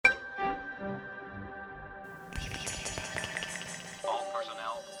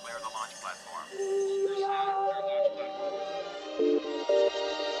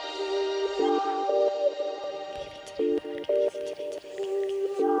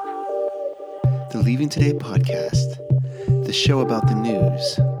The Leaving Today podcast, the show about the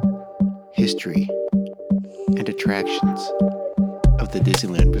news, history, and attractions of the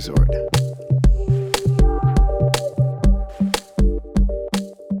Disneyland Resort.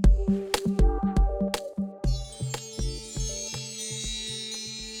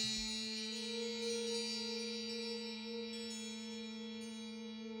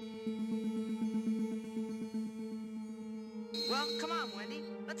 Well, come on, Wendy.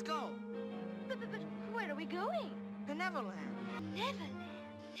 Let's go. But where are we going? To Neverland. Neverland.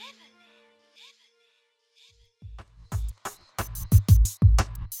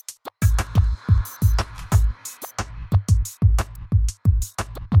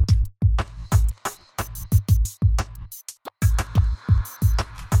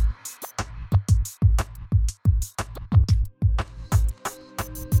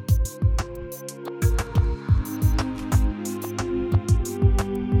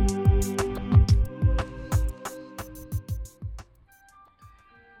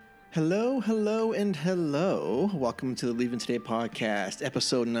 Hello. Welcome to the Leaving Today podcast,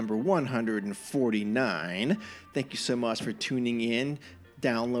 episode number 149. Thank you so much for tuning in,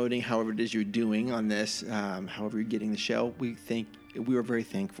 downloading, however it is you're doing on this, however you're getting the show. We are very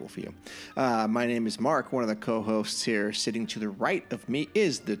thankful for you. My name is Mark, one of the co-hosts here. Sitting to the right of me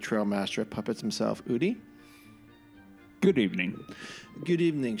is the Trail Master of Puppets himself, Udi. Good evening. Good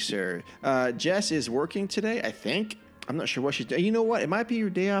evening, sir. Jess is working today, I think. I'm not sure what she's doing. You know what? It might be your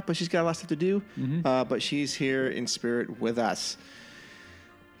day off, but she's got a lot of stuff to do. Mm-hmm. But she's here in spirit with us.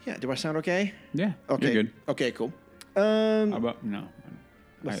 Yeah. Do I sound okay? Yeah. Okay. You're good. Okay, cool. How about no?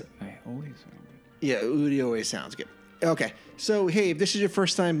 I always sound good. Yeah, Udi always sounds good. Okay. So, hey, if this is your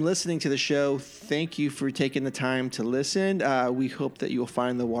first time listening to the show, thank you for taking the time to listen. We hope that you'll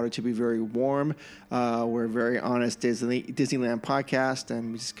find the water to be very warm. We're a very honest Disneyland podcast,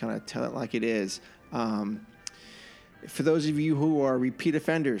 and we just kind of tell it like it is. For those of you who are repeat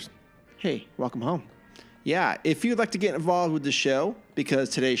offenders, hey, welcome home. Yeah, if you'd like to get involved with the show,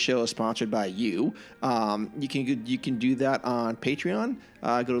 because today's show is sponsored by you, you can do that on Patreon.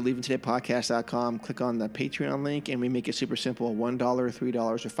 Go to leavingtodaypodcast.com, click on the Patreon link, and we make it super simple: $1, $3,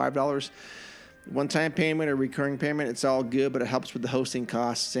 or $5. One-time payment or recurring payment, it's all good, but it helps with the hosting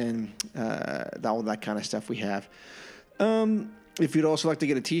costs and all that kind of stuff we have. If you'd also like to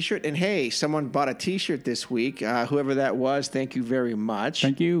get a T-shirt, and hey, someone bought a T-shirt this week. Whoever that was, thank you very much.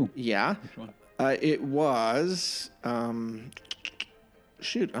 Thank you. Yeah. Which one? It was,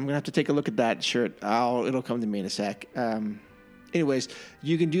 shoot, I'm going to have to take a look at that shirt. It'll come to me in a sec. Anyways,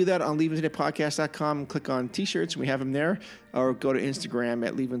 you can do that on leavingtodaypodcast.com. Click on T-shirts, and we have them there. Or go to Instagram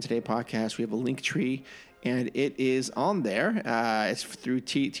at leavingtodaypodcast. We have a link tree, and it is on there. It's through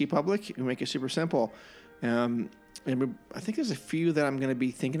TeePublic. We make it super simple. And I think there's a few that I'm going to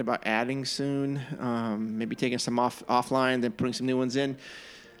be thinking about adding soon. Maybe taking some offline, then putting some new ones in.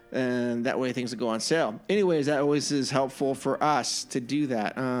 And that way things will go on sale. Anyways, that always is helpful for us to do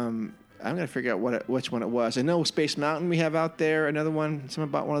that. I'm going to figure out which one it was. I know Space Mountain we have out there. Another one. Someone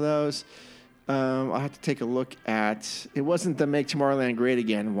bought one of those. I'll have to take a look at. It wasn't the Make Tomorrowland Great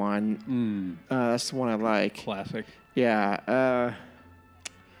Again one. That's the one I like. Classic. Yeah.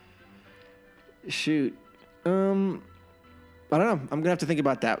 Shoot. I don't know. I'm going to have to think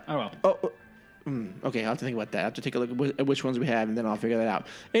about that. Oh, well. Okay, I'll have to think about that. I have to take a look at which ones we have, and then I'll figure that out.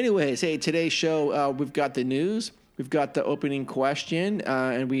 Anyways, hey, today's show, we've got the news. We've got the opening question,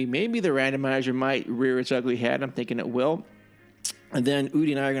 and maybe the randomizer might rear its ugly head. I'm thinking it will. And then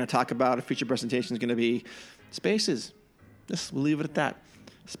Udi and I are going to talk about a feature presentation is going to be spaces. We'll leave it at that.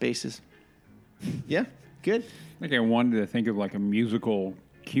 Spaces. Yeah? Good? I think I wanted to think of like a musical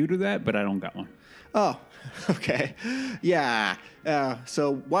cue to that, but I don't got one. Oh, okay. Yeah.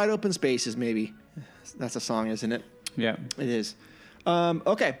 So Wide Open Spaces, maybe. That's a song, isn't it? Yeah. It is.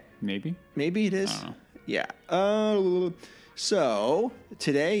 Okay. Maybe. Maybe it is. I don't know. Yeah. So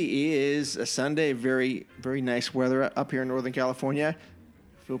today is a Sunday. Very, very nice weather up here in Northern California.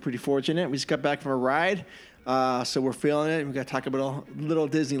 Feel pretty fortunate. We just got back from a ride. So we're feeling it. We've got to talk about a little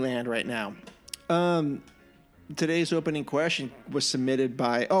Disneyland right now. Today's opening question was submitted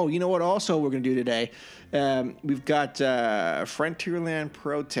by, you know what also we're going to do today? We've got Frontierland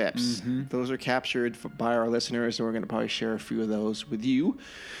Pro Tips. Mm-hmm. Those are captured by our listeners, and we're going to probably share a few of those with you.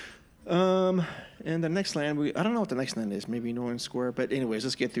 And the next land, I don't know what the next land is, maybe Northern Square, but anyways,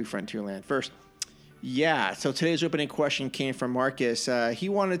 let's get through Frontierland first. Yeah, so today's opening question came from Marcus. He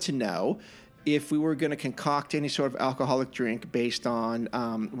wanted to know if we were going to concoct any sort of alcoholic drink based on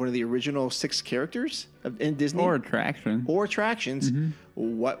one of the original 6 characters in Disney. Or attractions. Mm-hmm.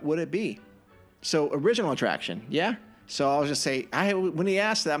 What would it be? So, original attraction, yeah? So I was just say, when he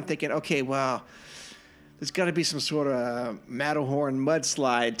asked that, I'm thinking, okay, well, there's got to be some sort of Matterhorn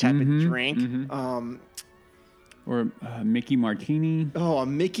mudslide type of drink. Mm-hmm. Or Mickey Martini. Oh, a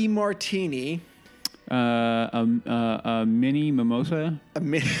Mickey Martini. A mini mimosa. A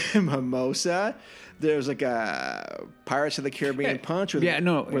mini mimosa. There's like a Pirates of the Caribbean punch. Yeah,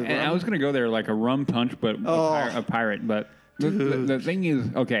 no. And I was going to go there like a rum punch, but a pirate. But the thing is,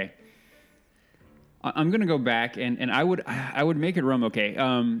 okay. I'm going to go back, and I would make it rum. Okay.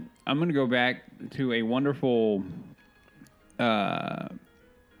 I'm going to go back to a wonderful a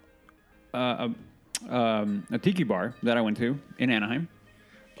tiki bar that I went to in Anaheim.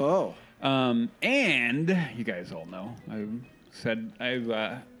 Oh. And you guys all know, I've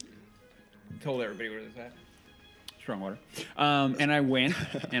told everybody where it's at. Strong water. And I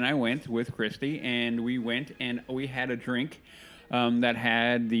went with Christy, and we went and we had a drink that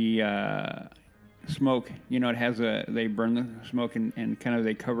had the smoke. You know, it has they burn the smoke and kind of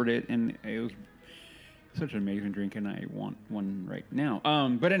they covered it, and it was such an amazing drink, and I want one right now.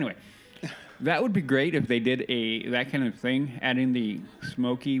 But anyway. That would be great if they did that kind of thing. Adding the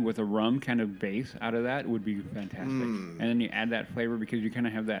smoky with a rum kind of base out of that would be fantastic. And then you add that flavor because you kind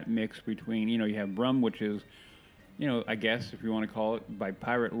of have that mix between, you know, you have rum, which is, you know, I guess if you want to call it by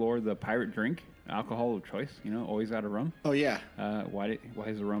pirate lore, the pirate drink, alcohol of choice, you know, always out of rum. Oh, yeah. Why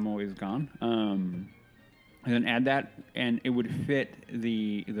is the rum always gone? And then add that, and it would fit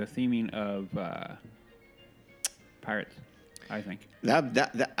the theming of pirates. I think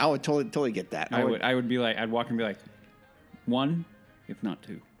that I would totally get that. I would be like, I'd walk and be like, one, if not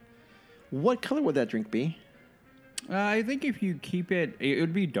two. What color would that drink be? I think if you keep it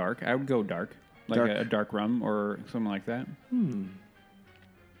would be dark. I would go dark, like a dark rum or something like that.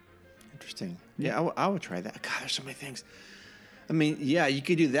 Interesting. Yeah, I would try that. God, there's so many things. I mean, yeah, you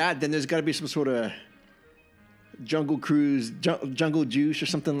could do that. Then there's got to be some sort of Jungle Cruise, Jungle Juice or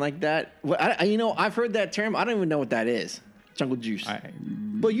something like that. Well, I've heard that term. I don't even know what that is. Jungle Juice.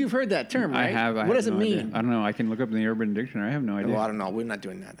 But you've heard that term, right? I have. What does it mean? Idea. I don't know. I can look up in the Urban Dictionary. I have no idea. Well, I don't know. We're not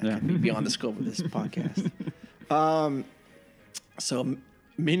doing that. That could be beyond the scope of this podcast. So,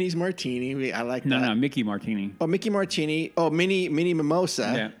 Minnie's Martini. I like that. No, Mickey Martini. Oh, Mickey Martini. Oh, mini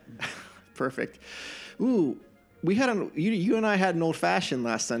mimosa. Yeah. Perfect. Ooh, we had you and I had an old fashioned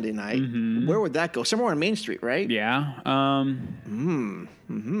last Sunday night. Mm-hmm. Where would that go? Somewhere on Main Street, right? Yeah.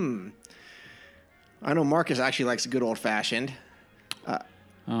 I know Marcus actually likes a good old fashioned.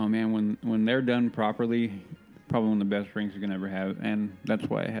 Oh man, when they're done properly, probably one of the best drinks you can ever have, and that's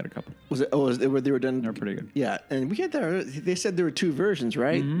why I had a couple. They were done? They're pretty good. Yeah, and we had they said there were two versions,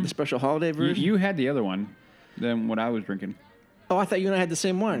 right? Mm-hmm. The special holiday version. You had the other one than what I was drinking. Oh, I thought you and I had the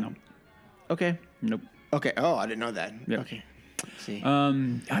same one. No. Okay. Nope. Okay. Oh, I didn't know that. Yep. Okay. Let's see.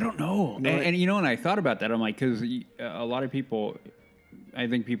 I don't know. No, and you know, when I thought about that, I'm like, because a lot of people, I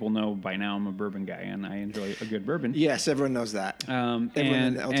think people know by now I'm a bourbon guy and I enjoy a good bourbon. Yes, everyone knows that. Everyone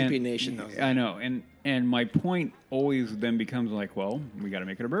in the LTP Nation knows that. I know. And my point always then becomes like, well, we got to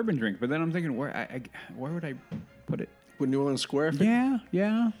make it a bourbon drink. But then I'm thinking, where would I put it? Would New Orleans Square?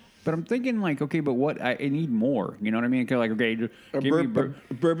 Yeah. But I'm thinking like, okay, but what? I need more. You know what I mean? Like, okay, give me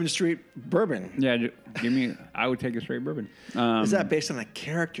Bourbon Street bourbon. Yeah, give me. I would take a straight bourbon. Is that based on a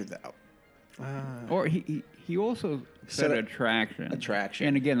character though? Or he also said attraction. Attraction.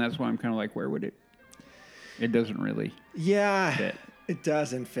 And again, that's why I'm kind of like, where would it? It doesn't really. Yeah. Fit. It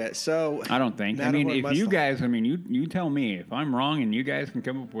doesn't fit. So I don't think. I mean, if you guys, you tell me if I'm wrong, and you guys can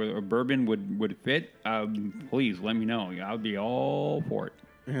come up with a bourbon would fit. Please let me know. I'll be all for it.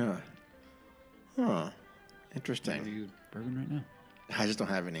 Yeah. Huh. Interesting. Do you use bourbon right now? I just don't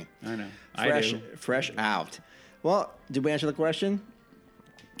have any. I know. Fresh out. Well, did we answer the question?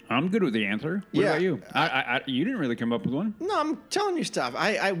 I'm good with the answer. What about you? You didn't really come up with one. No, I'm telling you stuff.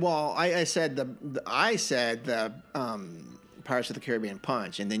 I said the Pirates of the Caribbean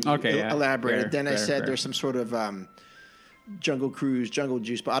punch, and then you elaborated. Then I said there's some sort of Jungle Cruise, Jungle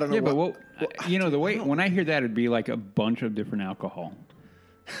Juice, but I don't know. Yeah, but the way when I hear that, it'd be like a bunch of different alcohol.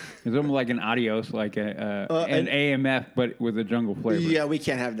 It's almost like an adios, like an AMF, but with a jungle flavor. Yeah, we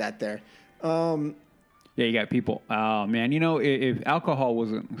can't have that there. Yeah, you got people. Oh man, if alcohol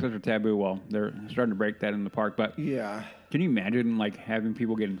wasn't such a taboo, well, they're starting to break that in the park. But yeah, can you imagine like having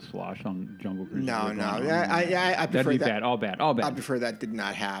people getting sloshed on Jungle Cruise? No. I prefer that'd be bad. All bad. I prefer that did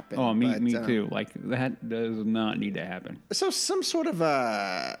not happen. Oh, me too. Like that does not need to happen. So some sort of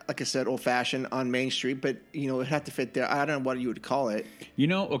like I said, old fashioned on Main Street, but it'd have to fit there. I don't know what you would call it.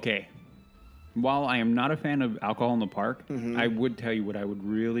 Okay. While I am not a fan of alcohol in the park, I would tell you what I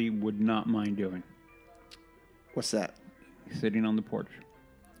would not mind doing. What's that? Sitting on the porch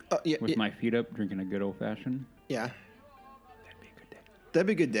with my feet up, drinking a good old fashioned. Yeah. That'd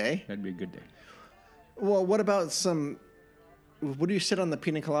be a good day. That'd be a good day. Well, what about what do you sit on the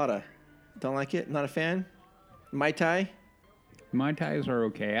pina colada? Don't like it? Not a fan? Mai Tai? Mai Tais are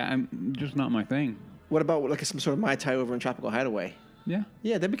okay. I'm just not my thing. What about like some sort of Mai Tai over in Tropical Hideaway? Yeah.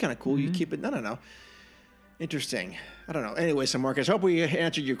 Yeah, that'd be kind of cool. You keep it, I don't know. Interesting. I don't know. Anyway, so Marcus, hope we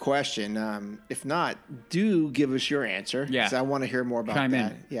answered your question. If not, do give us your answer. Yeah. Because I want to hear more about Chime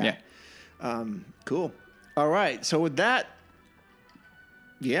that. in. Yeah. Cool. All right. So with that,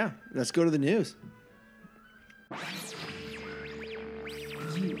 yeah, let's go to the news.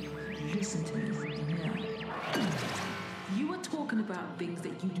 You listen to me now. You are talking about things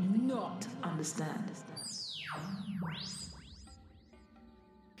that you do not understand.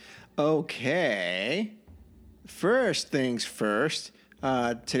 Okay. First things first.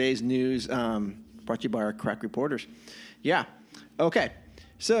 Today's news brought to you by our crack reporters. Yeah. Okay.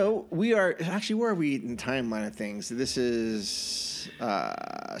 So we are actually, where are we in the timeline of things? This is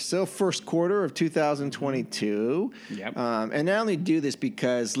still first quarter of 2022. Yep. And I only do this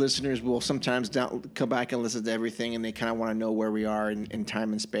because listeners will sometimes come back and listen to everything, and they kind of want to know where we are in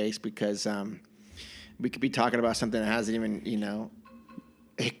time and space, because we could be talking about something that hasn't even,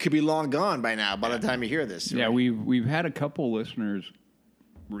 it could be long gone by now by the time you hear this. Yeah, right? we've had a couple listeners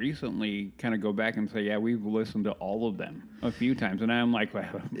recently kind of go back and say, yeah, we've listened to all of them a few times. And I'm like, well,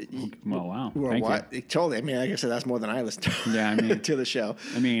 wow. Well, Thank what? you. Totally. I mean, like I said, that's more than I listen to. Yeah, I mean, to the show.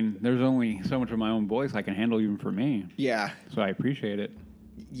 I mean, there's only so much of my own voice I can handle even for me. Yeah. So I appreciate it.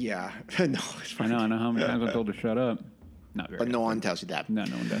 Yeah. No, it's fine. I know how many times I'm told to shut up. Not very But no often. one tells you that. No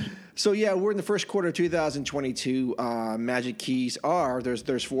one does. So, yeah, we're in the first quarter of 2022. Magic Keys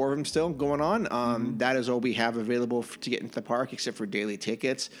there's 4 of them still going on. That is all we have available to get into the park, except for daily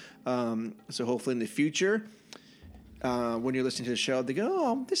tickets. So hopefully in the future, when you're listening to the show, they go,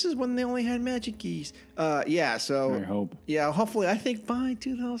 oh, this is when they only had Magic Keys. Yeah, so. I hope. Yeah, hopefully, I think by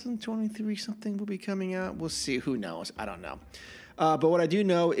 2023 something will be coming out. We'll see. Who knows? I don't know. But what I do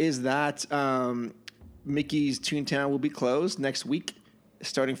know is that Mickey's Toontown will be closed next week,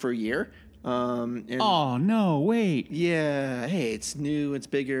 starting for a year. Oh, no, wait. Yeah, hey, it's new, it's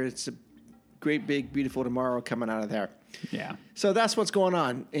bigger, it's a great, big, beautiful tomorrow coming out of there. Yeah. So that's what's going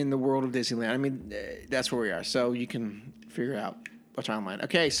on in the world of Disneyland. I mean, that's where we are. So you can figure out what's online.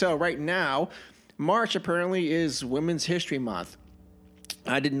 Okay, so right now, March apparently is Women's History Month.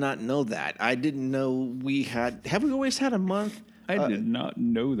 I did not know that. I didn't know have we always had a month? I did not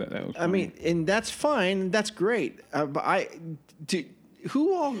know that. That was funny. I mean, and that's fine. That's great. But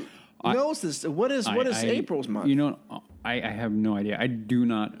who all knows this? What is April's month? You know, I have no idea. I do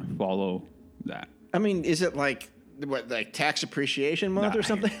not follow that. I mean, is it like tax appreciation month or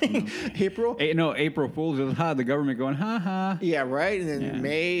something? April? No, April Fool's is the government going, ha ha. Yeah, right. And then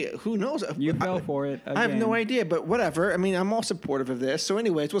May, who knows? You fell for it. I have no again. idea, but whatever. I mean, I'm all supportive of this. So,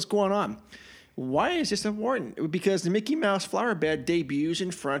 anyways, what's going on? Why is this important? Because the Mickey Mouse Flower Bed debuts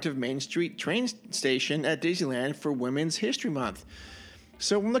in front of Main Street train station at Disneyland for Women's History Month.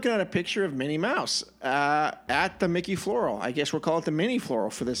 So I'm looking at a picture of Minnie Mouse at the Mickey Floral. I guess we'll call it the Minnie Floral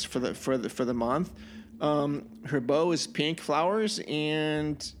for the month. Her bow is pink flowers,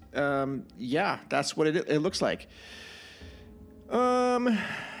 and yeah, that's what it looks like. Where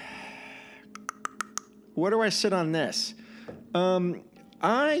do I sit on this?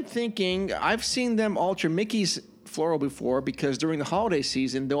 I'm thinking I've seen them alter Mickey's floral before, because during the holiday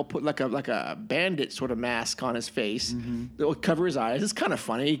season they'll put like a bandit sort of mask on his face. They'll cover his eyes. It's kind of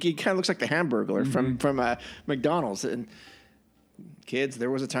funny. He kind of looks like the Hamburglar from McDonald's. And kids,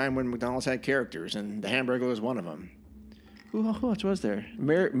 there was a time when McDonald's had characters, and the Hamburglar was one of them. Who else was there?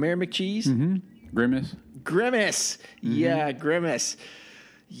 Mayor McCheese? Grimace. Grimace. Yeah, Grimace.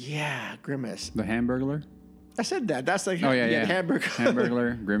 Yeah, Grimace. The Hamburglar. I said that. That's like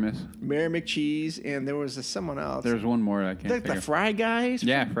Hamburglar, Grimace. Mayor McCheese, and there was someone else. There's one more I can't like think the of. Fry Guys.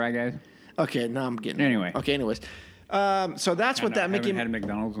 Yeah, Fry Guys. Okay, now I'm getting. Anyway. Okay, anyways. So that's what that Mickey. I Mickey. haven't had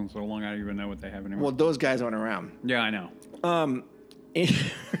McDonald's in so long I don't even know what they have anymore. Well, those guys aren't around. Yeah, I know.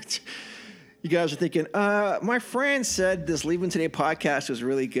 You guys are thinking, my friend said this Leaving Today podcast was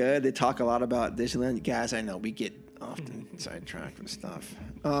really good. They talk a lot about Disneyland. Guys, I know we get often sidetracked and stuff.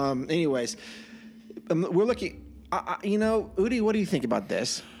 Anyways, we're looking. Udi, what do you think about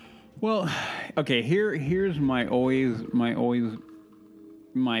this? Well, okay. Here's my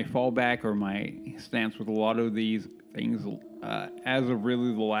fallback or my stance with a lot of these things as of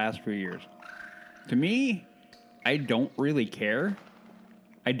really the last few years. To me, I don't really care.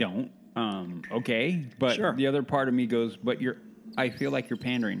 I don't. Okay, but Sure. The other part of me goes, I feel like you're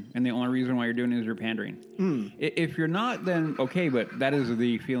pandering, and the only reason why you're doing it is you're pandering. If you're not, then okay, but that is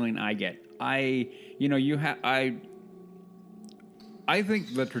the feeling I get. I I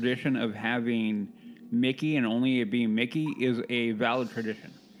think the tradition of having Mickey and only it being Mickey is a valid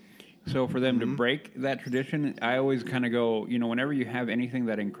tradition. So for them to break that tradition, I always kind of go, whenever you have anything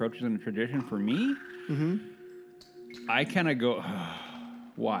that encroaches in a tradition, for me, I kind of go,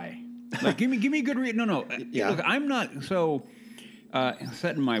 why? Like, give me a good reason. No. Yeah. Look, I'm not so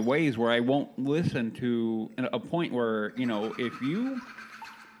set in my ways where I won't listen to a point where, if you...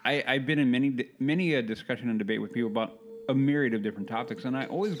 I've been in many a discussion and debate with people about a myriad of different topics, and I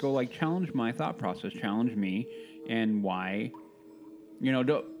always go, like, challenge my thought process, challenge me, and why...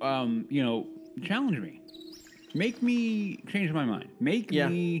 challenge me. Make me change my mind. Make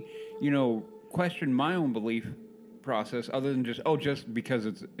me, question my own belief process other than just because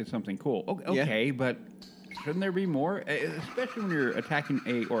it's something cool. Okay, but shouldn't there be more? Especially when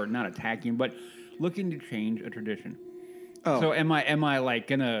you're not attacking, but looking to change a tradition. Oh. So am I like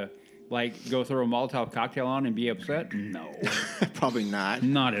gonna go throw a Molotov cocktail on and be upset? No. Probably not.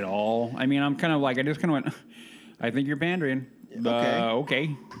 Not at all. I mean, I'm kind of like, I just kind of went, I think you're pandering.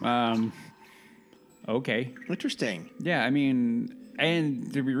 Okay. Okay. Interesting. Yeah, I mean,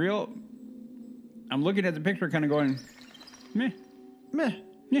 and to be real, I'm looking at the picture kind of going, meh.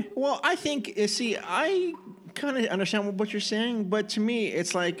 Yeah. Well, I think, I kind of understand what you're saying, but to me,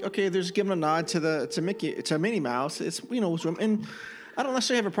 it's like, okay, there's giving a nod to Minnie Mouse. It's, and I don't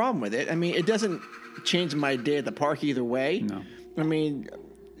necessarily have a problem with it. I mean, it doesn't change my day at the park either way. No. I mean,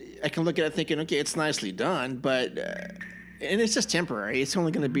 I can look at it thinking, okay, it's nicely done, but... and it's just temporary. It's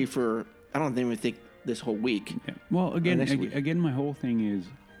only going to be for, I don't even think, this whole week. Yeah. Well, again, my whole thing is,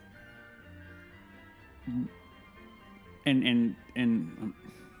 and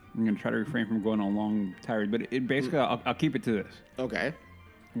I'm going to try to refrain from going on long tirade, but it basically, I'll keep it to this. Okay.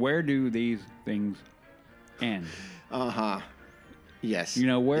 Where do these things end? Yes.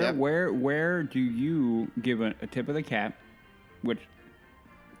 Where do you give a tip of the cap, which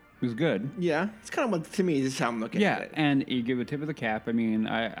is good. Yeah, it's kind of what, to me, this is how I'm looking at it. Yeah, and you give a tip of the cap. I mean,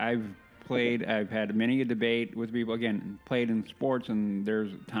 I've had many a debate with people, again, played in sports, and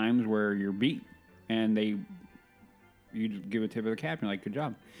there's times where you're beat, and you just give a tip of the cap, and you're like, good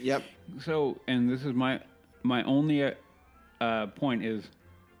job. Yep. So, and this is my only point is,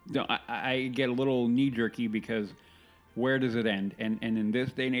 I get a little knee-jerky because where does it end? And in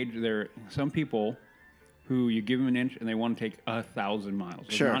this day and age, there are some people who you give them an inch and they want to take 1,000 miles.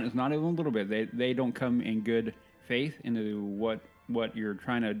 Sure. It's not even a little bit. They don't come in good faith into what you're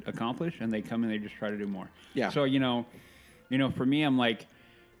trying to accomplish, and they come and they just try to do more. Yeah. So, for me, I'm like,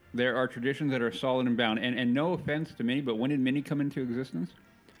 there are traditions that are solid and bound. And no offense to Minnie, but when did Minnie come into existence?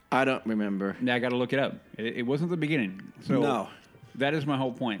 I don't remember. I got to look it up. It wasn't the beginning. So no. That is my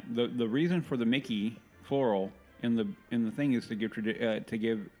whole point. The reason for the Mickey Floral in the thing is to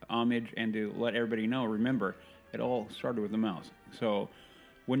give homage and to let everybody know. Remember, it all started with the mouse. So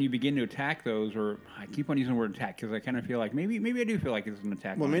when you begin to attack those, or I keep on using the word attack because I kind of feel like maybe I do feel like it's an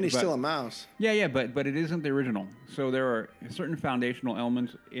attack. Well, Minnie's still a mouse. Yeah, but it isn't the original. So there are certain foundational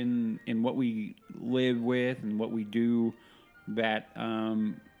elements in what we live with and what we do that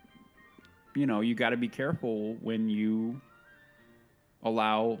you got to be careful when you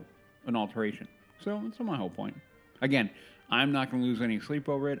allow an alteration. So that's my whole point. Again, I'm not going to lose any sleep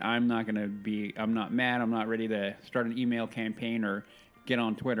over it. I'm not mad. I'm not ready to start an email campaign or get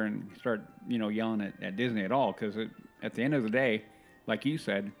on Twitter and start, yelling at Disney at all. Because at the end of the day, like you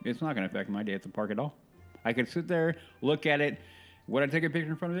said, it's not going to affect my day at the park at all. I could sit there, look at it. Would I take a picture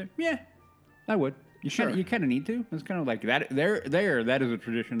in front of it? Yeah, I would. You kind of need to. It's kind of like that. That is a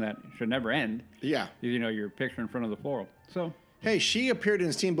tradition that should never end. Yeah. Your picture in front of the floral. So. Hey, she appeared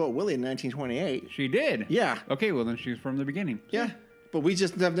in Steamboat Willie in 1928. She did? Yeah. Okay, well, then she's from the beginning. Yeah. But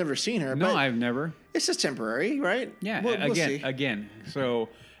I've never seen her. No, but I've never. It's just temporary, right? Yeah, we'll see. Again. So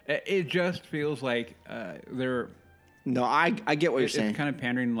it just feels like they're... No, I get what you're saying. It's kind of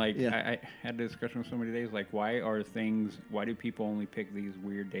pandering. Like, I had a discussion with somebody today. It's like, why do people only pick these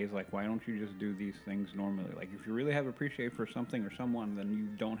weird days? Like, why don't you just do these things normally? Like, if you really have appreciation for something or someone, then you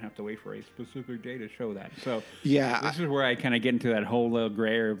don't have to wait for a specific day to show that. So, this is where I kind of get into that whole little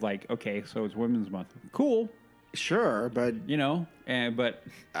gray area of like, okay, so it's Women's Month. Cool. Sure, but... but...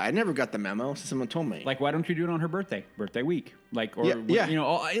 I never got the memo. Someone told me. Like, why don't you do it on her birthday week? Like, or,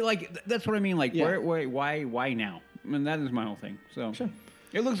 like, that's what I mean. Like, why now? I mean, that is my whole thing. So sure.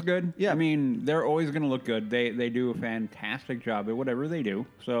 It looks good. Yeah. I mean, they're always going to look good. They do a fantastic job at whatever they do.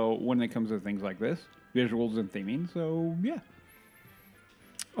 So when it comes to things like this, visuals and theming, so yeah.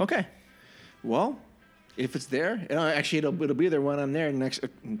 Okay. Well, if it's there, actually it'll be there when I'm there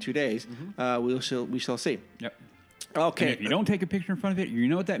in 2 days. Mm-hmm. We shall see. Yep. Okay. And if you don't take a picture in front of it, you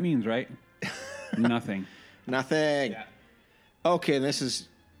know what that means, right? Nothing. Nothing. Yeah. Okay, this is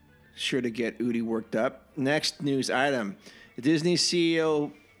sure to get Udi worked up. Next news item. Disney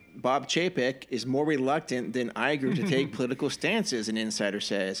CEO Bob Chapek is more reluctant than Iger to take political stances, an insider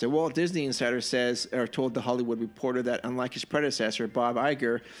says. A Walt Disney insider told The Hollywood Reporter that unlike his predecessor, Bob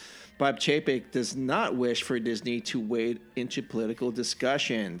Chapek does not wish for Disney to wade into political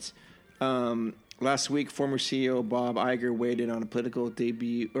discussions. Last week, former CEO Bob Iger weighed in on a political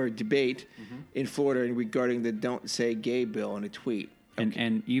debate in Florida regarding the "Don't Say Gay" bill in a tweet.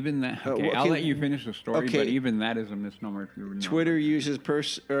 And even that, I'll let you finish the story, but even that is a misnomer. If you know. Twitter users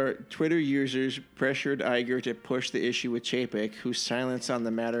pressured Iger to push the issue with Chapek, whose silence on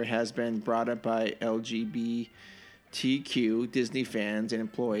the matter has been brought up by LGBTQ Disney fans and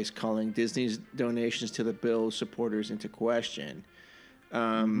employees, calling Disney's donations to the bill's supporters into question.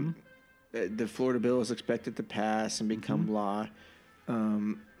 The Florida bill is expected to pass and become law.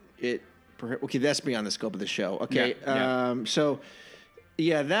 That's beyond the scope of the show. Okay,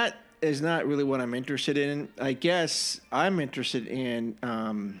 Yeah, that is not really what I'm interested in. I guess I'm interested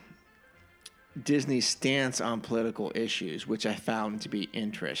in Disney's stance on political issues, which I found to be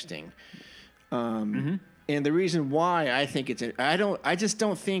interesting. And the reason why I think I just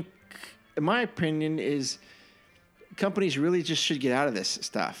don't think, in my opinion, is companies really just should get out of this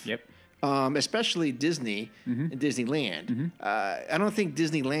stuff. Yep. Especially Disney and Disneyland. I don't think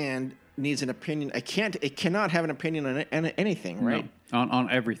Disneyland needs an opinion. It cannot have an opinion on anything, right? No. On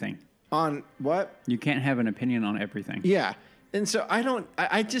everything. On what? You can't have an opinion on everything. Yeah. And so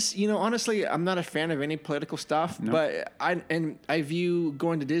I just, honestly, I'm not a fan of any political stuff, but I view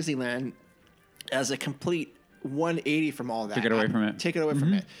going to Disneyland as a complete 180 from all that. Take it away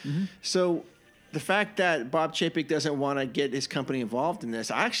from it. So the fact that Bob Chapek doesn't want to get his company involved in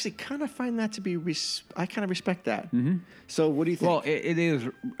this, I actually kind of find that to be, I kind of respect that. So what do you think? Well, it is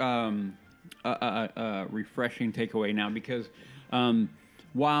a refreshing takeaway now because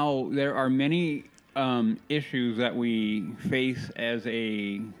while there are many issues that we face as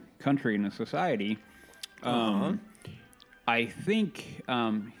a country and a society, I think,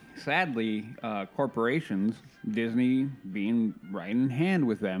 sadly, corporations, Disney being right in hand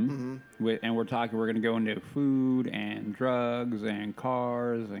with them, and we're going to go into food and drugs and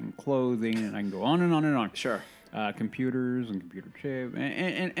cars and clothing, and I can go on and on and on. Sure. Computers and computer chip,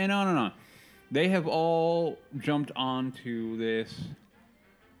 and on and on. They have all jumped onto this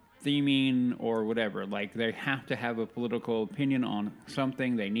theming or whatever. Like, they have to have a political opinion on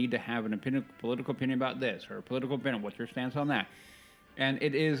something. They need to have an political opinion about this, or a political opinion. What's your stance on that? And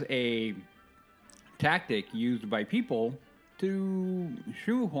it is a tactic used by people to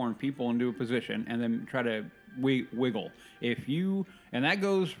shoehorn people into a position and then try to wiggle. And that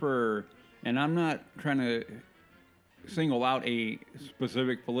goes for, and I'm not trying to single out a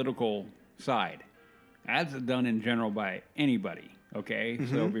specific political side. That's done in general by anybody. Okay,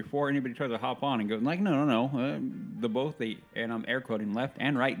 so before anybody tries to hop on and go like, no, and I'm air quoting, left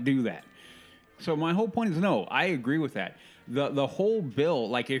and right do that. So my whole point is no, I agree with that. The whole bill,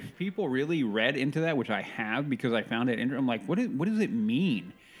 like if people really read into that, which I have because I found it interesting, I'm like, what does it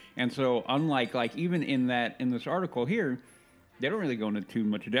mean? And so unlike like even in this article here, they don't really go into too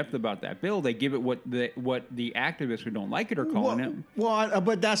much depth about that bill. They give it what the activists who don't like it are calling it. Well,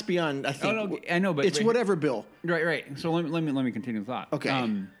 but that's beyond. I think. I know, but it's whatever bill. Right. So let me continue the thought. Okay.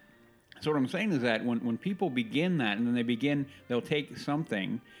 So what I'm saying is that when people begin that, and then they'll take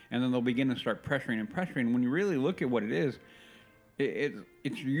something, and then they'll begin to start pressuring. When you really look at what it is,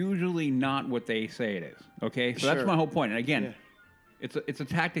 it's usually not what they say it is. Okay, so that's my whole point. And again, it's a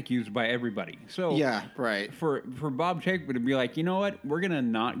tactic used by everybody. So yeah, right. For Bob Chapek to be like, you know what, we're gonna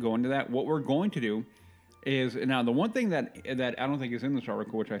not go into that. What we're going to do is now the one thing that I don't think is in this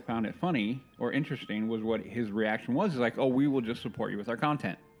article, which I found it funny or interesting, was what his reaction was. Is like, oh, we will just support you with our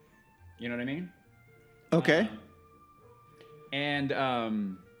content. You know what I mean? Okay. He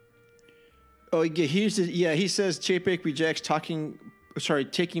says Chapek rejects taking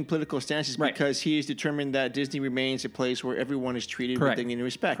political stances because he is determined that Disney remains a place where everyone is treated with dignity and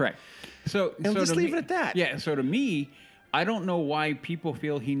respect. Correct. So just leave it at that. Yeah. So to me, I don't know why people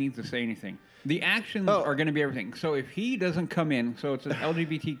feel he needs to say anything. The actions are going to be everything. So if he doesn't come in, so it's an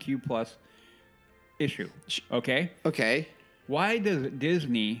LGBTQ plus issue. Okay. Okay. Why does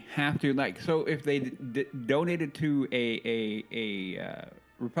Disney have to so if they donated to a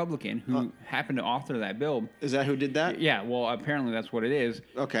Republican who happened to author that bill? Is that who did that? Yeah, well, apparently that's what it is.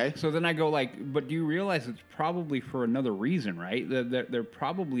 Okay. So then I go but do you realize it's probably for another reason, right? They're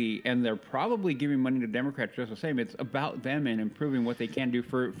probably giving money to Democrats just the same. It's about them and improving what they can do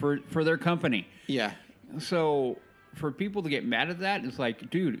for their company. Yeah. So for people to get mad at that, it's like,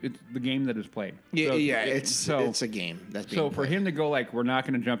 dude, it's the game that is played. Yeah, So, it's a game. That's being so for played. him to go like, we're not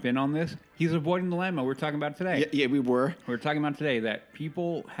going to jump in on this, he's avoiding the landmine. We're talking about today. Yeah, we were. We're talking about today that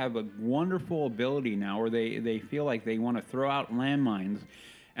people have a wonderful ability now where they feel like they want to throw out landmines.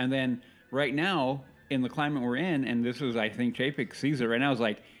 And then right now, in the climate we're in, and this is, I think, Chapek sees it right now, is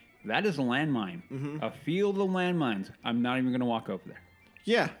like, that is a landmine. A field of landmines. I'm not even going to walk over there.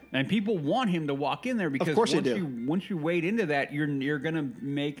 Yeah. And people want him to walk in there because course they do. once you wade into that, you're going to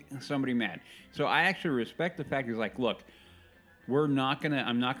make somebody mad. So I actually respect the fact he's like, look, I'm not going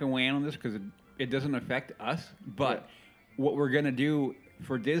to weigh in on this because it doesn't affect us. But what we're going to do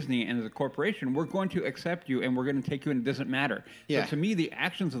for Disney and as a corporation, we're going to accept you and we're going to take you and it doesn't matter. Yeah. So to me, the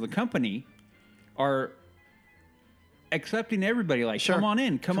actions of the company are accepting everybody. Like, Sure. come on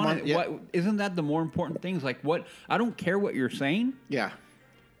in. Come on in. yeah. What, isn't that the more important things? Like, what? I don't care what you're saying. Yeah.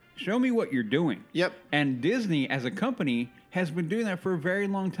 Show me what you're doing. Yep. And Disney, as a company, has been doing that for a very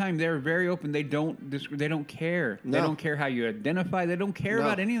long time. They're very open. They don't care. No. They don't care how you identify. They don't care No.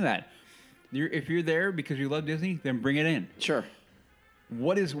 about any of that. If you're there because you love Disney, then bring it in. Sure.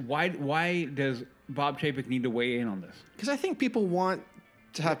 Why does Bob Chapek need to weigh in on this? Because I think people want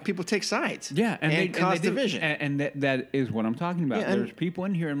to have people take sides. Yeah, and cause they do. division. And that is what I'm talking about. Yeah, and- There's people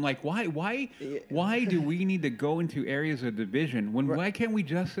in here. I'm like, why do we need to go into areas of division when why can't we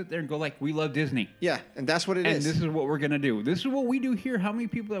just sit there and go like, we love Disney? Yeah, and that's what it And is. this is what we're going to do. This is what we do here. How many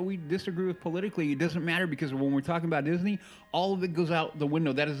people that we disagree with politically, it doesn't matter because when we're talking about Disney, all of it goes out the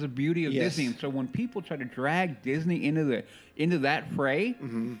window. That is the beauty of Yes. Disney. And so when people try to drag Disney into that fray,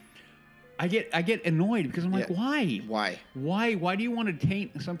 I get annoyed because I'm like, Yeah. why? Why? Why do you want to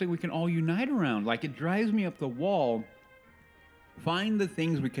taint something we can all unite around? Like, it drives me up the wall. Find the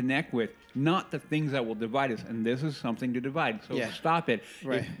things we connect with, not the things that will divide us. And this is something to divide. So Yeah. stop it.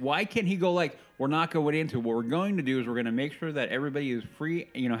 Right. Why can't he go like, we're not going into what we're going to do is we're going to make sure that everybody is free,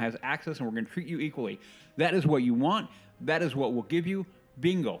 has access, and we're going to treat you equally. That is what you want. That is what we'll give you.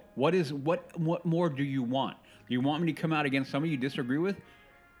 Bingo. What more do you want? Do you want me to come out against somebody you disagree with?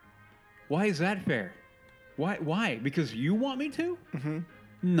 Why is that fair? Why? Because you want me to? Mm-hmm.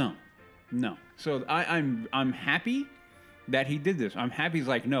 No. So I'm happy that he did this. I'm happy he's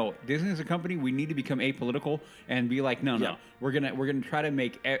like, no, Disney is a company. We need to become apolitical and be like, no. We're gonna try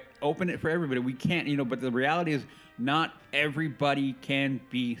to open it for everybody. We can't, but the reality is not everybody can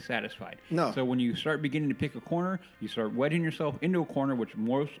be satisfied. No. So when you start beginning to pick a corner, you start wedging yourself into a corner, which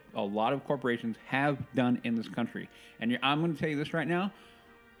a lot of corporations have done in this country. And I'm going to tell you this right now.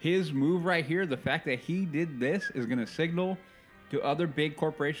 His move right here, the fact that he did this is going to signal to other big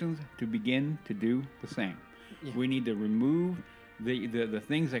corporations to begin to do the same. Yeah. We need to remove the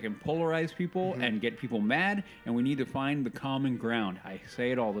things that can polarize people and get people mad, and we need to find the common ground. I say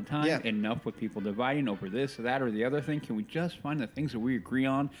it all the time. Yeah. Enough with people dividing over this or that or the other thing. Can we just find the things that we agree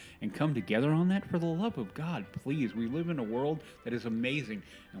on and come together on that? For the love of God, please. We live in a world that is amazing,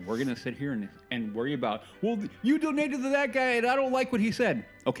 and we're going to sit here and worry about, well, you donated to that guy, and I don't like what he said.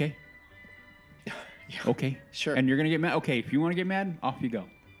 Okay. Okay. Sure. And you're going to get mad? Okay, if you want to get mad, off you go.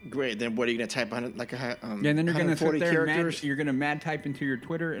 Great. Then what are you going to type on it? Like Yeah, and then you're going to sit there characters? you're going to mad type into your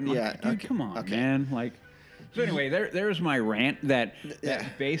Twitter and Yeah, dude, okay, come on, okay. man. Like, so anyway, there's my rant that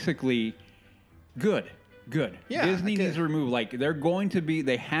basically good. Yeah, Disney good. needs to remove, like,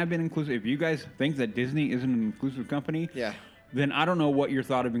 they have been inclusive. If you guys think that Disney isn't an inclusive company, then I don't know what your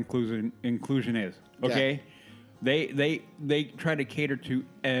thought of inclusion is. Okay? They try to cater to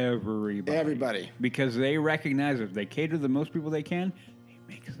everybody. Because they recognize if they cater to the most people they can,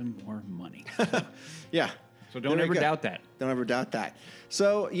 makes them more money. Yeah. So don't ever doubt that. Don't ever doubt that.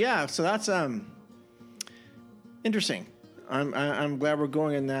 So so that's interesting. I'm glad we're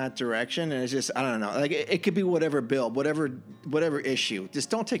going in that direction, and it's just I don't know. Like it could be whatever bill, whatever issue. Just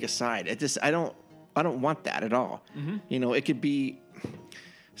don't take a side. I don't want that at all. Mm-hmm. It could be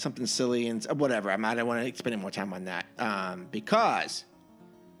something silly and whatever. I don't want to spend any more time on that because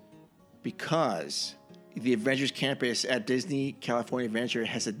the Adventures Campus at Disney California Adventure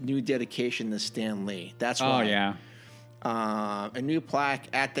has a new dedication to Stan Lee. That's why. Oh, yeah. A new plaque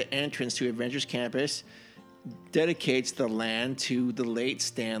at the entrance to Adventures Campus dedicates the land to the late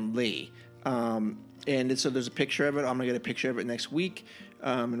Stan Lee. And so there's a picture of it. I'm going to get a picture of it next week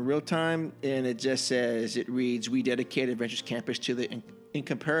in real time. And it just reads, "We dedicate Adventures Campus to the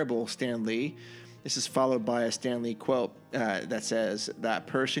incomparable Stan Lee." This is followed by a Stan Lee quote that says, "That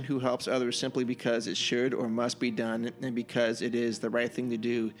person who helps others simply because it should or must be done and because it is the right thing to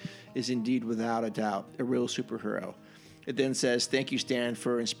do is indeed without a doubt a real superhero." It then says, "Thank you, Stan,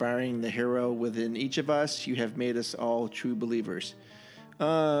 for inspiring the hero within each of us. You have made us all true believers."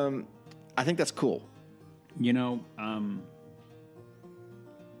 I think that's cool. You know,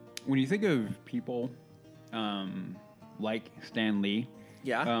 when you think of people like Stan Lee,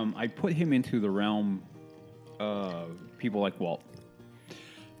 I put him into the realm of people like Walt.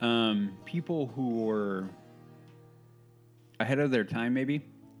 People who were ahead of their time, maybe.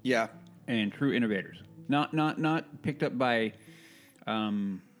 Yeah. And true innovators. Not picked up by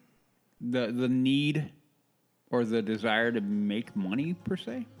the need or the desire to make money per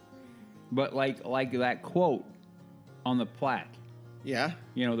se, but like that quote on the plaque. Yeah.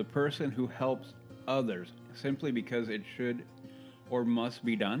 You know, the person who helps others simply because it should or must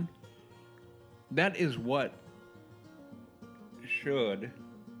be done. That is what should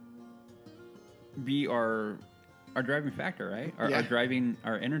be our driving factor, right? Our driving,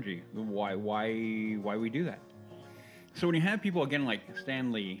 our energy. Why we do that. So when you have people again like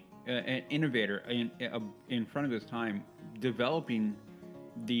Stan Lee, an innovator in front of his time, developing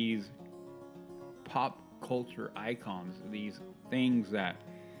these pop culture icons, these things that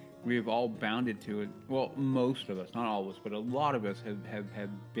we've all bounded to. Well, most of us, not all of us, but a lot of us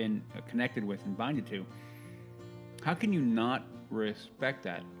have been connected with and binded to. How can you not respect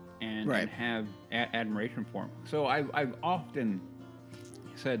that and have admiration for him? So I've often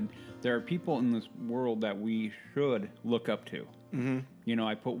said there are people in this world that we should look up to. Mm-hmm. You know,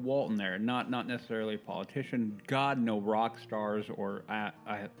 I put Walt in there, not necessarily a politician. God, no rock stars or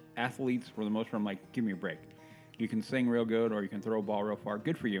athletes for the most part. I'm like, give me a break. You can sing real good or you can throw a ball real far.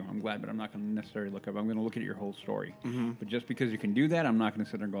 Good for you. I'm glad, but I'm not going to necessarily look up. I'm going to look at your whole story. Mm-hmm. But just because you can do that, I'm not going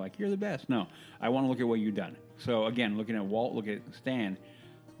to sit there and go like, you're the best. No, I want to look at what you've done. So again, looking at Walt, look at Stan.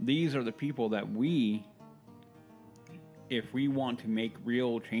 These are the people that we, if we want to make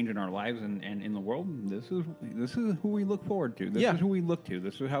real change in our lives and in the world, this is who we look forward to. This is who we look to.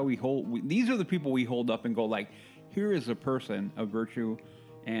 This is how we hold. These are the people we hold up and go like, here is a person of virtue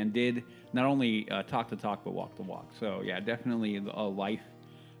and did not only talk the talk but walk the walk. So yeah, definitely a life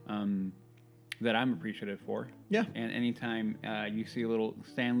that I'm appreciative for. Yeah. And anytime you see a little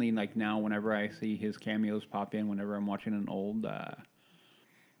Stanley, like now, whenever I see his cameos pop in, whenever I'm watching an old,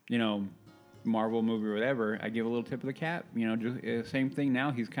 Marvel movie or whatever, I give a little tip of the cap. You know, just same thing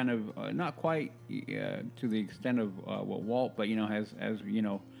now. He's kind of not quite to the extent of what Walt, but as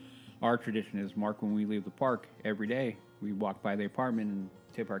our tradition is, Mark, when we leave the park every day, we walk by the apartment and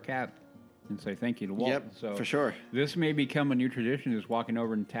tip our cap and say thank you to Walt. Yep, so for sure. This may become a new tradition, is walking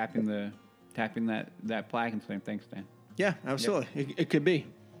over and tapping that plaque and saying thanks, Stan. Yeah, absolutely. Yep. It could be.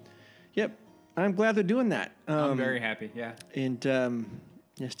 Yep, I'm glad they're doing that. I'm very happy. Yeah, and.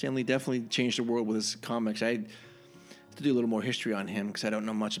 Yeah, Stan Lee definitely changed the world with his comics. I have to do a little more history on him because I don't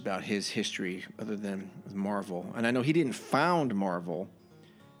know much about his history other than Marvel. And I know he didn't found Marvel,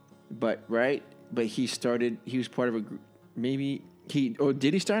 but he was part of a group. Maybe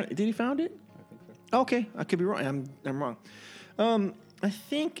did he start? Did he found it? I think so. Okay, I could be wrong. I'm wrong. I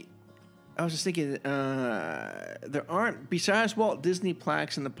think I was just thinking there aren't, besides Walt Disney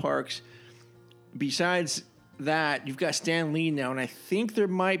plaques in the parks, besides that, you've got Stan Lee now, and I think there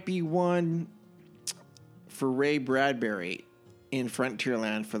might be one for Ray Bradbury in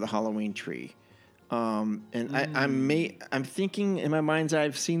Frontierland for the Halloween tree. I'm thinking in my mind's eye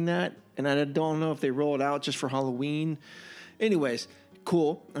I've seen that, and I don't know if they roll it out just for Halloween. Anyways,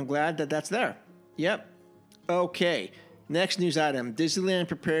 cool. I'm glad that that's there. Yep. Okay. Next news item. Disneyland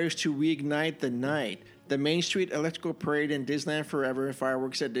prepares to reignite the night. The Main Street Electrical Parade and Disneyland Forever and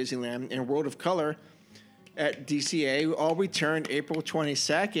fireworks at Disneyland and World of Color at DCA all returned April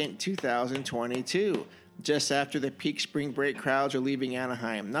 22nd, 2022, just after the peak spring break crowds are leaving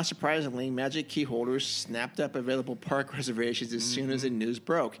Anaheim. Not surprisingly, Magic Key holders snapped up available park reservations as soon as the news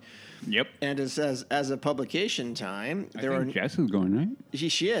broke. Yep. And as a publication time, I think Jess is going, right?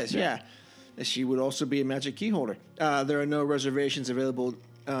 She is, yeah. She would also be a Magic Key holder. There are no reservations available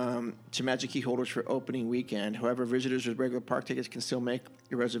to Magic Key holders for opening weekend. However, visitors with regular park tickets can still make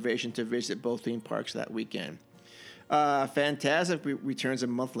a reservation to visit both theme parks that weekend. Fantastic returns a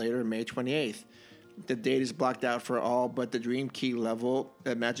month later, May 28th. The date is blocked out for all but the Dream Key level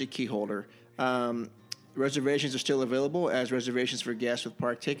Magic Key holder. Reservations are still available as reservations for guests with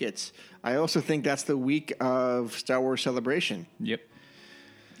park tickets. I also think that's the week of Star Wars Celebration. Yep.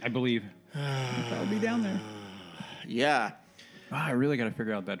 I believe. I'll be down there. Yeah. Oh, I really got to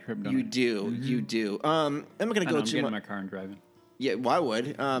figure out that trip. You do. Mm-hmm. You do. I'm not going to go I'm getting in my car and driving. Yeah, well, I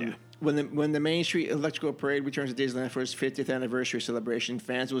would. When the Main Street Electrical Parade returns to Disneyland for its 50th anniversary celebration,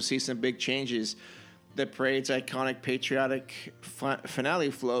 fans will see some big changes. The parade's iconic patriotic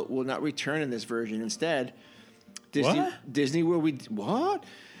finale float will not return in this version. Instead, Disney will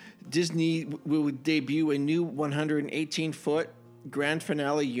debut a new 118-foot grand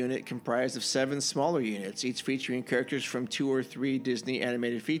finale unit comprised of 7 smaller units, each featuring characters from 2 or 3 Disney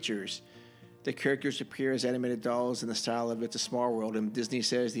animated features. The characters appear as animated dolls in the style of It's a Small World, and Disney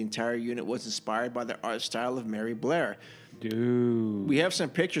says the entire unit was inspired by the art style of Mary Blair. Dude. We have some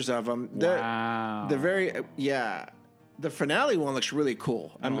pictures of them. Wow. The very, yeah. The finale one looks really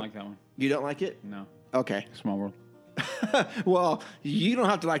cool. I don't like that one. You don't like it? No. Okay. Small World. Well, you don't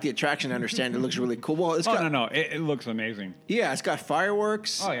have to like the attraction to understand it looks really cool. Well, it's got, No. It looks amazing. Yeah, it's got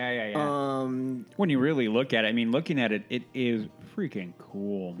fireworks. Oh, yeah. When you really look at it, I mean, looking at it, it is freaking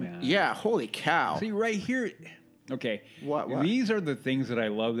cool, man. Yeah, holy cow. See, right here. Okay. What? These are the things that I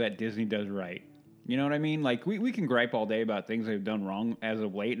love that Disney does right. You know what I mean? Like, we can gripe all day about things they've done wrong as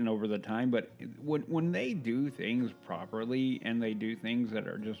of late and over the time, but when they do things properly and they do things that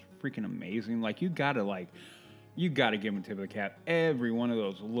are just freaking amazing, like, you gotta give them a tip of the cap. Every one of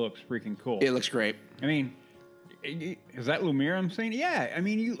those looks freaking cool. It looks great. I mean, is that Lumiere I'm saying? Yeah. I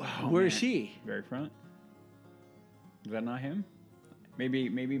mean, Where is he? Very front. Is that not him? Maybe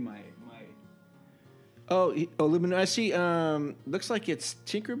my. Oh, Lumiere. I see. Looks like it's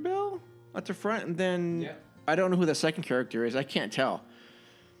Tinkerbell at the front, and then I don't know who the second character is. I can't tell.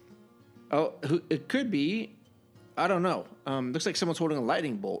 Oh, it could be. I don't know. Looks like someone's holding a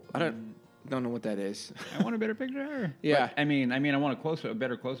lightning bolt. I don't know what that is. I want a better picture. Yeah. But, I mean, I want a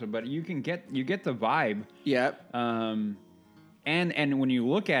better closer. But you get the vibe. Yeah. And when you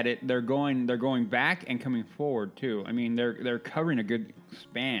look at it, they're going back and coming forward too. I mean, they're covering a good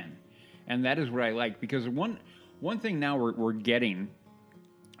span, and that is what I like, because one thing now we're getting,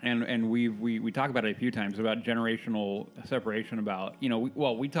 and we talk about it a few times about generational separation. About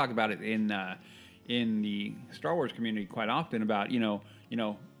we talk about it in the Star Wars community quite often about you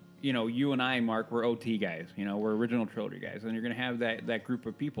and I, Mark, we're OT guys. We're original trilogy guys, and you're going to have that group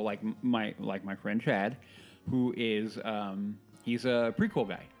of people like my friend Chad, who is he's a prequel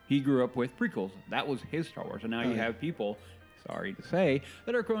guy. He grew up with prequels. That was his Star Wars. And now you have people, sorry to say,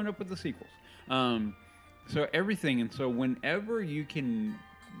 that are growing up with the sequels. So everything, and so whenever you can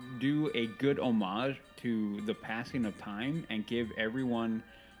do a good homage to the passing of time and give everyone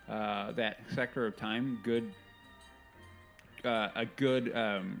that sector of time a good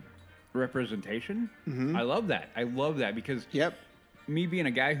representation, I love that. I love that because me being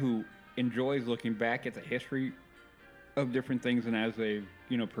a guy who enjoys looking back at the history of different things and as they've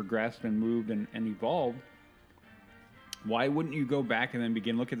progressed and moved and evolved, why wouldn't you go back and then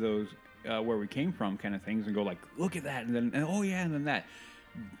begin look at those where we came from kind of things and go like, look at that, and then and then that,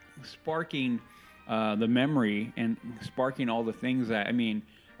 sparking the memory and sparking all the things that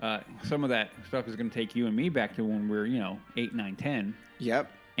some of that stuff is going to take you and me back to when we're 8, 9, 10.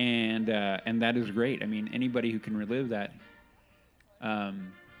 Yep. And that is great. I mean, anybody who can relive that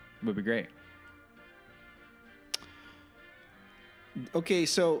would be great. Okay,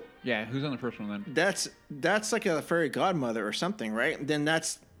 so yeah, who's on the first one then? That's like a fairy godmother or something, right? Then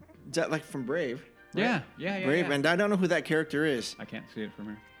is that like from Brave? Right? Yeah. Brave, yeah. and I don't know who that character is. I can't see it from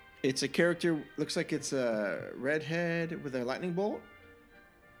here. It's a character. Looks like it's a redhead with a lightning bolt.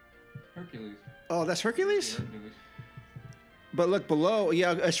 Hercules. Oh, that's Hercules. Yeah, Hercules. But look below.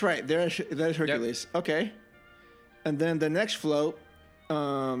 Yeah, that's right. That is Hercules. Yep. Okay. And then the next float.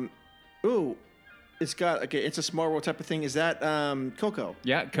 It's got it's a Small World type of thing. Is that Coco?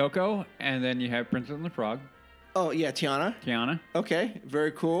 Yeah, Coco, and then you have Princess and the Frog. Oh yeah, Tiana. Okay,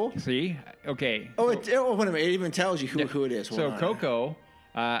 very cool. See, okay. Oh, wait a minute. It even tells you who it is. So Coco,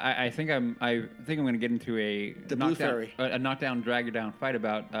 I think I'm going to get into the Blue Fairy, a knockdown, drag her down fight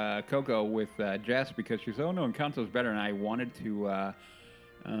about Coco with Jess because she's Encanto's better, and I wanted to. I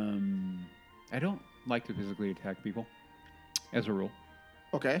don't like to physically attack people, as a rule.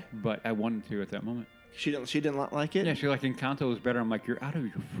 Okay. But I wanted to at that moment. She didn't like it? Yeah, she's like, Encanto is better. I'm like, you're out of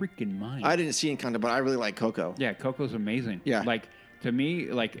your freaking mind. I didn't see Encanto, but I really like Coco. Yeah, Coco's amazing. Yeah. Like, to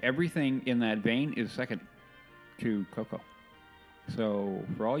me, like, everything in that vein is second to Coco. So,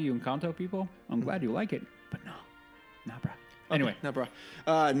 for all you Encanto people, I'm glad you like it. But no. Nah, bro. Anyway. No, bro.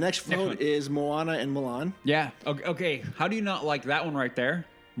 Next float is Moana and Mulan. Yeah. Okay. How do you not like that one right there?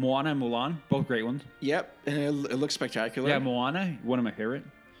 Moana and Mulan, both great ones. Yep, and it looks spectacular. Yeah, Moana, one of my favorite.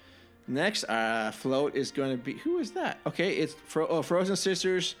 Next float is going to be... Who is that? Okay, it's Frozen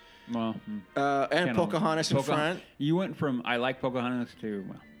Sisters and Pocahontas in front. You went from I like Pocahontas to...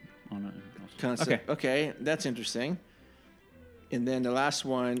 Okay, that's interesting. And then the last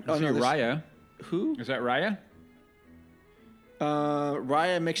one... Raya. Who? Is that Raya?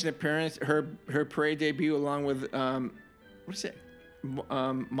 Raya makes an appearance, her parade debut along with... what is it?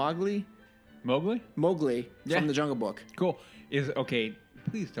 Mowgli from the Jungle Book. Cool.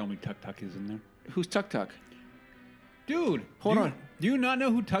 Please tell me Tuk Tuk is in there. Who's Tuk Tuk? Dude, Hold on. Do you not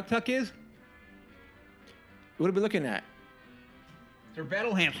know who Tuk Tuk is? What are we looking at? They're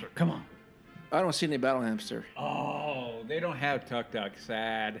battle hamster. Come on. I don't see any battle hamster. Oh, they don't have Tuk Tuk.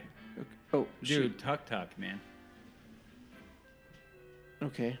 Sad. Oh, Dude, shoot. Tuk Tuk, man.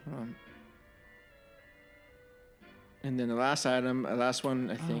 Okay. And then the last item, last one,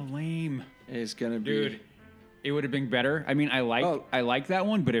 I think, Lame. is gonna be. Dude, it would have been better. I mean, I like that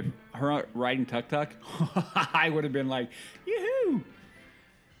one, but if her riding Tuk Tuk, I would have been like, yoo-hoo.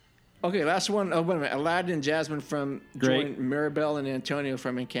 Okay, last one. Oh, wait a minute. Aladdin and Jasmine from Great. joined Mirabelle and Antonio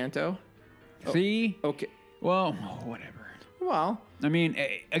from Encanto. See? Okay. Well, whatever. Well, I mean,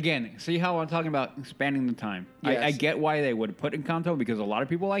 again, see how I'm talking about spanning the time. Yes. I get why they would put Encanto because a lot of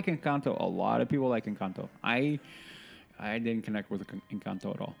people like Encanto. I didn't connect with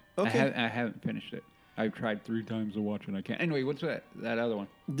Encanto at all. Okay. I haven't finished it. I've tried 3 times to watch it. I can't. Anyway, what's that other one?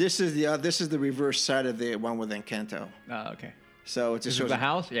 this is the reverse side of the one with Encanto. Okay. So it's Is just it the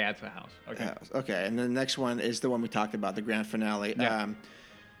house? Yeah, it's a house. Okay. Okay, and then the next one is the one we talked about, the grand finale. Yeah.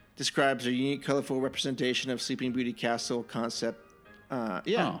 Describes a unique, colorful representation of Sleeping Beauty castle concept.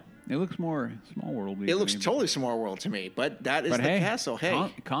 Yeah. Oh, it looks more Small World. It looks totally Small World to me, but that is But the hey, castle.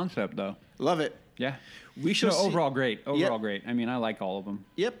 Hey, concept though. love it. Yeah. We shall see. Overall great. Overall Yep. great. I mean, I like all of them.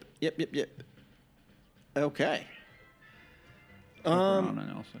 Yep. Okay.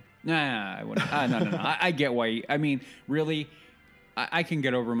 Nah, I wouldn't. No. I get why. I mean, really, I can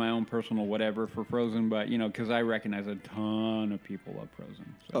get over my own personal whatever for Frozen, but because I recognize a ton of people love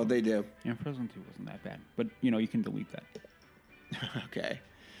Frozen. So. Oh, they do. Yeah, Frozen 2 wasn't that bad, but you can delete that. Okay.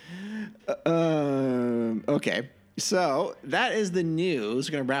 Okay. So that is the news.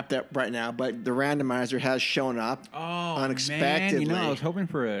 We're gonna wrap that up right now, but the randomizer has shown up unexpectedly. Man, I was hoping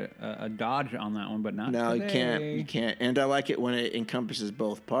for a dodge on that one, but not. No, today. you can't. And I like it when it encompasses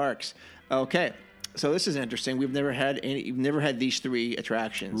both parks. Okay. So this is interesting. We've never had these 3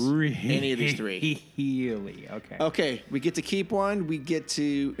 attractions. Really? Any of these 3. Really? Okay. Okay. We get to keep one, we get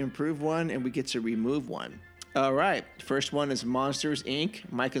to improve one, and we get to remove one. All right. First one is Monsters,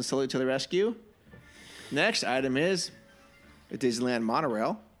 Inc. Mike and Sully to the rescue. Next item is a Disneyland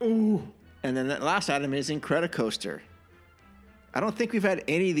monorail. Ooh. And then that last item is Incredicoaster. I don't think we've had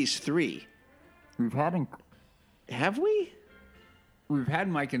any of these 3. We've had Have we? We've had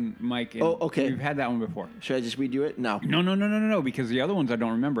Mike and Oh, okay. We've had that one before. Should I just redo it? No. No, because the other ones I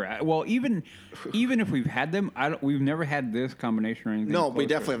don't remember. Well, even if we've had them, we've never had this combination or anything. No, close we to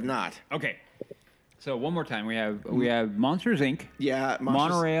definitely it. have not. Okay. So one more time, we have Monsters Inc. Yeah,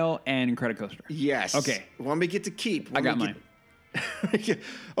 Monorail and Incredicoaster. Yes. Okay. One we get to keep. I got mine.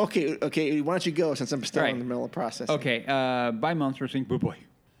 Okay. Why don't you go since I'm still Right. in the middle of process? Okay. By Monsters Inc. Boo boy.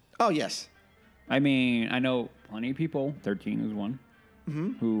 Oh yes. I mean, I know plenty of people. 13 is one.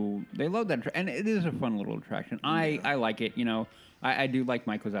 Who they love that, and it is a fun little attraction. I like it. I do like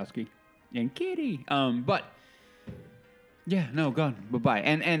Mike Wazowski and Kitty. But yeah, no, gone. Bye-bye.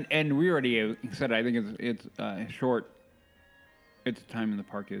 And we already said I think it's short. Its time in the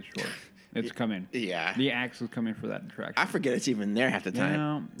park is short. It's coming. Yeah. The axe is coming for that attraction. I forget it's even there half the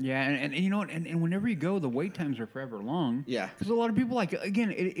time. Yeah, and you know what? And whenever you go, the wait times are forever long. Yeah. Because a lot of people like it.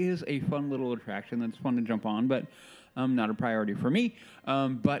 Again, it is a fun little attraction that's fun to jump on, but not a priority for me.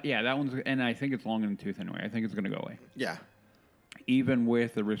 But yeah, that one's, and I think it's long in the tooth anyway. I think it's going to go away. Yeah. Even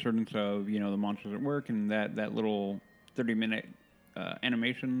with the resurgence of, the Monsters at Work and that little 30-minute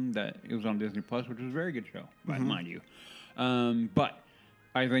animation that was on Disney Plus, which is a very good show, mind you. But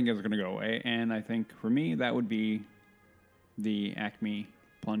I think it's going to go away, and I think for me that would be the Acme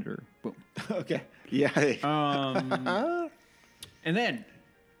plunger. Boom. Okay. Yeah. And then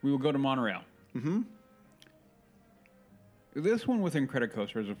we will go to Monorail. Mm-hmm. This one with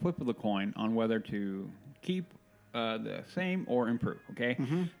Incredicoaster is a flip of the coin on whether to keep the same or improve, okay?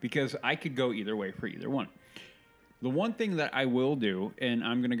 Mm-hmm. Because I could go either way for either one. The one thing that I will do, and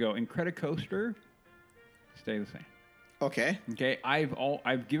I'm going to go Incredicoaster, stay the same. Okay. Okay,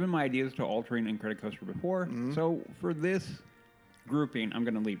 I've given my ideas to altering Incredicoaster before, so for this grouping, I'm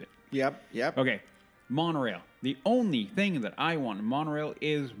going to leave it. Yep. Okay, Monorail. The only thing that I want in Monorail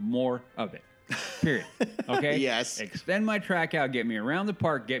is more of it. Period. Okay? Yes. Extend my track out, get me around the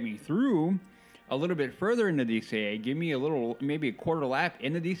park, get me through a little bit further into DCA, give me maybe a quarter lap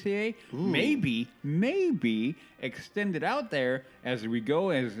in the DCA, maybe extend it out there as we go,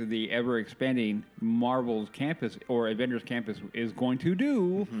 as the ever-expanding Marvel's campus or Avengers campus is going to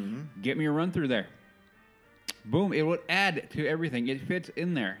do. Get me a run through there. Boom, it would add to everything. It fits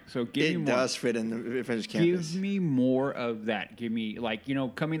in there. So give me more. It does fit in the Avengers campus. Give me more of that. Give me,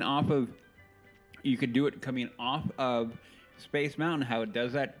 coming off of, you could do it coming off of Space Mountain, how it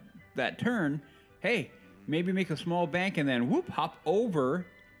does that turn. Hey, maybe make a small bank, and then whoop, hop over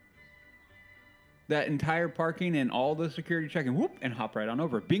that entire parking and all the security check, and whoop, and hop right on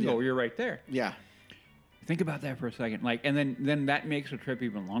over. Bingo, Yeah. you're right there. Yeah. Think about that for a second. Like, and then that makes the trip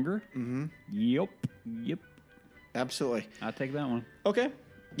even longer. Mm-hmm. Yep. Absolutely. I'll take that one. Okay.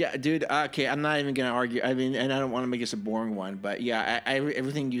 Yeah, dude. Okay, I'm not even gonna argue. I mean, and I don't want to make this a boring one, but yeah,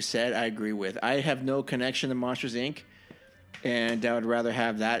 everything you said, I agree with. I have no connection to Monsters Inc., and I would rather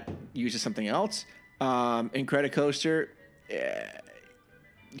have that used as something else. Incredicoaster,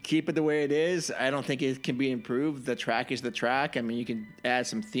 keep it the way it is. I don't think it can be improved. The track is the track. I mean, you can add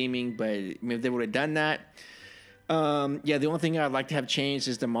some theming, but I mean, if they would have done that. Yeah, the only thing I'd like to have changed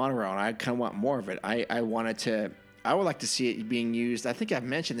is the monorail, and I kind of want more of it. I would like to see it being used. I think I've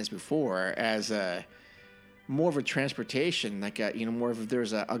mentioned this before as more of a transportation, like more of if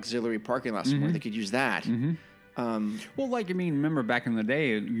there's an auxiliary parking lot somewhere, they could use that. Well, like, I mean, remember back in the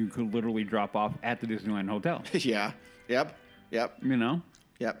day, you could literally drop off at the Disneyland Hotel. Yeah. Yep. You know?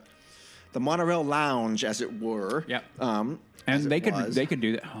 Yep. The monorail lounge, as it were. Yep. And They could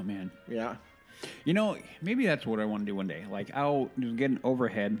do that. Oh man. Yeah. You know, maybe that's what I want to do one day. Like, I'll just get an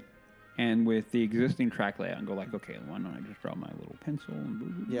overhead, and with the existing track layout, and go like, okay, why don't I just draw my little pencil and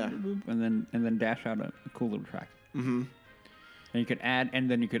boop, boop, Yeah. boop, boop, and then dash out a cool little track. Mm-hmm. And you could add, and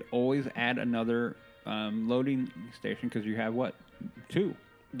then you could always add another loading station because you have what? 2.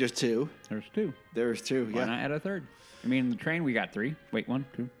 There's 2. There's 2. There's 2. Why Yeah. not add a 3rd? I mean, the train we got 3. Wait, 1,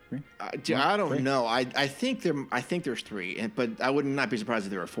 2, 3. I don't know. I think there's 3, but I would not be surprised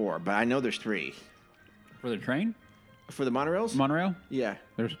if there were 4. But I know there's 3 For the train? for the monorails. Monorail? Yeah.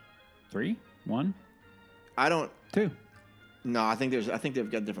 There's 3? 1? I don't. 2. No, I think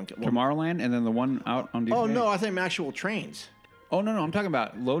they've got different. Tomorrowland, and then the one out on Disney. Oh no, I think actual trains. Oh no, I'm talking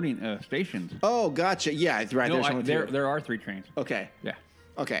about loading stations. Oh, gotcha. Yeah, right. No, there's only 2. there are 3 trains. Okay. Yeah,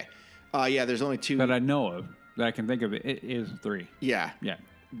 Okay. Yeah, there's only 2. that I know of, that I can think of. It is 3. Yeah. Yeah.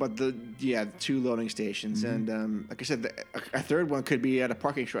 But the 2 loading stations, and like I said, a 3rd one could be at a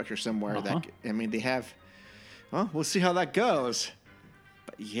parking structure somewhere. Uh-huh. I mean, they have. Well, we'll see how that goes.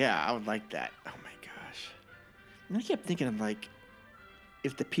 But yeah, I would like that. Oh my gosh! And I kept thinking of like,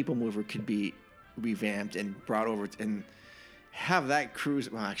 if the People Mover could be revamped and brought over and have that cruise.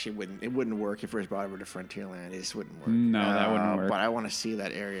 Well, actually, it wouldn't work if it was brought over to Frontierland. It just wouldn't work. No, that wouldn't work. But I want to see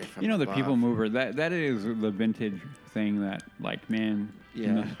that area. From You know, the above. People Mover. That is the vintage thing. That, like, man,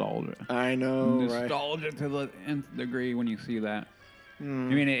 Yeah. nostalgia. I know, right? Nostalgia to the nth degree when you see that. I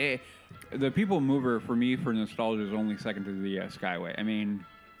mean, the People Mover for me for nostalgia is only second to the Skyway. I mean,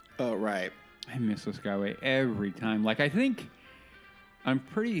 Oh, right. I miss the Skyway every time. Like, I'm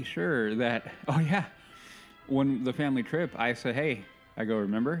pretty sure that. Oh yeah, when the family trip, I said, "Hey," I go,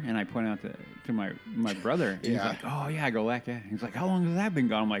 "Remember?" And I point out to my brother. And He's Yeah. like, "Oh yeah," I go, "Like yeah." He's like, "How long has that been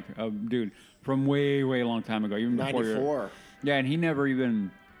gone?" I'm like, "Dude, from way a long time ago, even before." 94. Yeah, and he never even.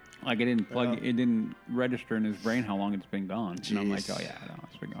 Like, it didn't Oh. it didn't register in his brain how long it's been gone. And I'm like, Jeez. oh, yeah, no,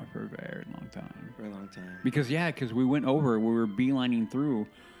 it's been gone for a very long time. For a long time. Because we went over, we were beelining through,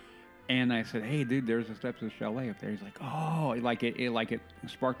 and I said, hey, dude, there's the steps of the chalet up there. He's like, oh, it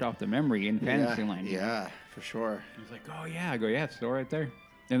sparked off the memory in Fantasyland. Yeah, for sure. He's like, oh, yeah. I go, yeah, it's still right there.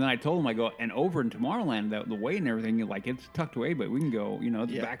 And then I told him, I go, and over in Tomorrowland, the way and everything, like, it's tucked away, but we can go,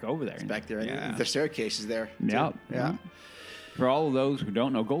 it's Yeah. back over there. It's back there. Yeah. The staircase is there. too. Yep. Yeah. For all of those who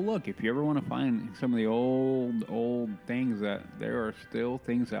don't know, go look. If you ever want to find some of the old things, that there are still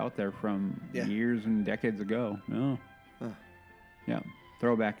things out there from Yeah. years and decades ago. No. Yeah.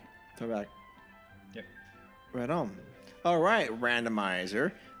 Throwback. Throwback. Yep. Right on. All right,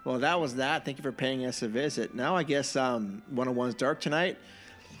 randomizer. Well, that was that. Thank you for paying us a visit. Now, I guess 101's dark tonight.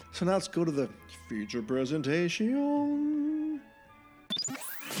 So now let's go to the feature presentation.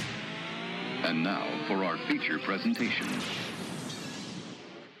 And now for our feature presentation.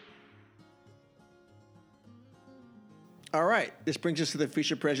 All right, this brings us to the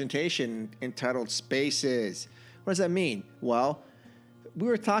feature presentation entitled Spaces. What does that mean? Well, we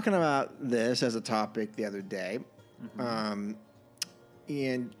were talking about this as a topic the other day. And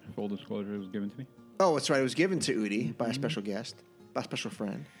Full disclosure was given to me. oh, that's right. It was given to Udi by a special guest, by a special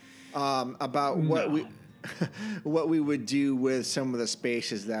friend, about what we would do with some of the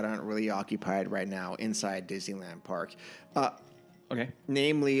spaces that aren't really occupied right now inside Disneyland Park. Okay.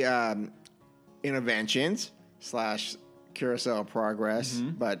 Namely, interventions / Carousel Progress,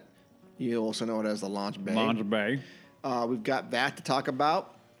 but you also know it as the Launch Bay. Launch Bay. We've got that to talk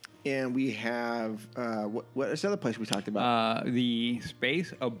about. And we have, what is the other place we talked about? The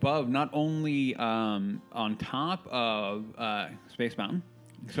space above, not only on top of Space Mountain,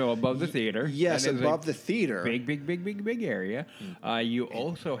 So above the theater. Yes, That is above a the theater. big area. You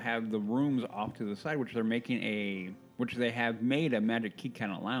also have the rooms off to the side, which they have made a Magic Key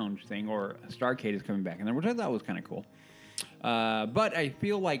kind of lounge thing, or Starcade is coming back in there, which I thought was kind of cool. But I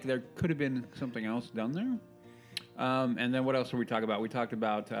feel like there could have been something else done there. And then what else did we talk about? We talked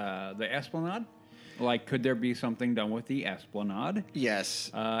about the Esplanade. Like, could there be something done with the Esplanade?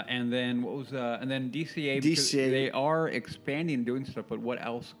 Yes. And then what was? And then DCA. Because DCA. they are expanding and doing stuff, but what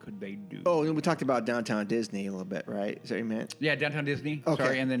else could they do? Oh, and we talked about Downtown Disney a little bit, right? Is that what you meant? Yeah, Downtown Disney. Okay.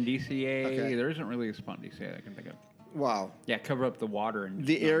 Sorry, and then DCA. Okay. There isn't really a spot in DCA that I can think of. Wow. Yeah, cover up the water and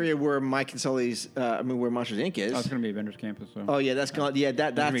The area where Mike and Sully's, where Monsters Inc. is. Oh, it's going to be Avengers Campus. So. Oh, yeah, that's gone. Yeah,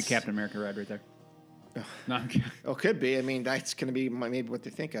 that's going to be Captain America ride right there. No, I'm kidding. Oh, could be. I mean, that's going to be maybe what they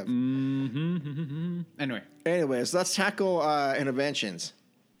think of. Anyway. Anyways, let's tackle interventions.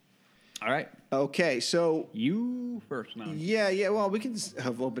 All right. Okay, so You first now. yeah. Well, we can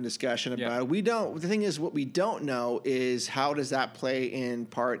have open discussion about it. We don't. The thing is, what we don't know is how does that play in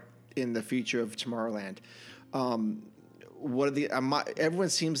part in the future of Tomorrowland. What are the? Everyone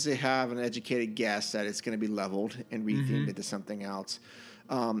seems to have an educated guess that it's going to be leveled and rethemed into something else,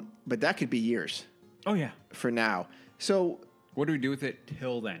 but that could be years. Oh, yeah. For now. So What do we do with it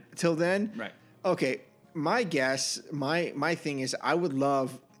till then? till then, Right. Okay, my guess, my thing is, I would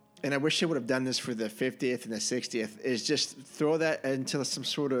love, and I wish they would have done this for the 50th and the 60th, is just throw that into some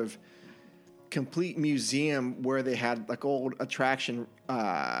sort of complete museum where they had like old attraction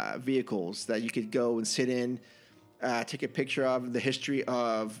vehicles that you could go and sit in, take a picture of the history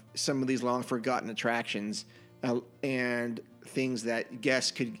of some of these long forgotten attractions, and things that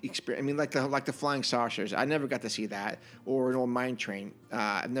guests could experience. I mean, like the flying saucers. I never got to see that, or an old mine train.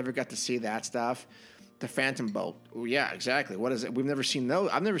 I've never got to see that stuff. The Phantom Boat. Oh, yeah, exactly. What is it? We've never seen those.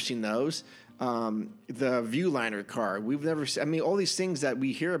 I've never seen those. The Viewliner car. We've never. I mean, all these things that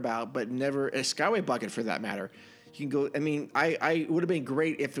we hear about, but never. A Skyway bucket, for that matter. You can go. I mean, it would have been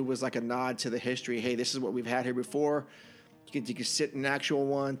great if it was like a nod to the history. Hey, this is what we've had here before. You could sit in an actual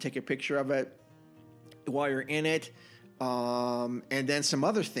one, take a picture of it while you're in it. And then some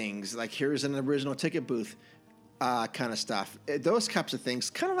other things, like here's an original ticket booth kind of stuff. Those types of things,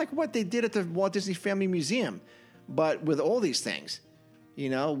 kind of like what they did at the Walt Disney Family Museum, but with all these things. You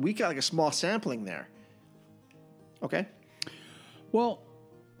know, we got like a small sampling there. Okay? Well,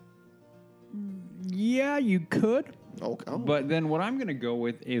 yeah, you could. Oh. But then what I'm going to go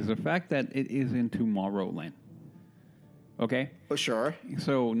with is the fact that it is in Tomorrowland. Okay? Oh, sure.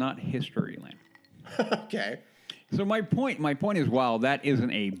 So not Historyland. Okay. So my point is, while that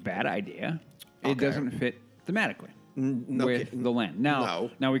isn't a bad idea, it Okay. doesn't fit thematically No, with okay. the land. Now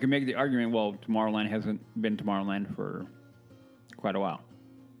we can make the argument, well, Tomorrowland hasn't been Tomorrowland for quite a while.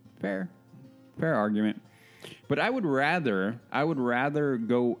 Fair argument. But I would rather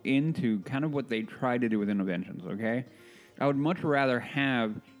go into kind of what they try to do with Interventions, okay? I would much rather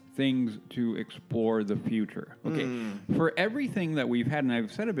have things to explore the future. Okay. For everything that we've had, and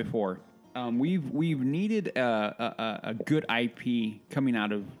I've said it before, we've needed a good IP coming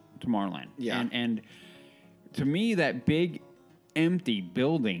out of Tomorrowland. Yeah. And to me, that big empty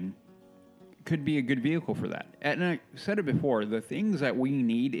building could be a good vehicle for that. And I said it before, the things that we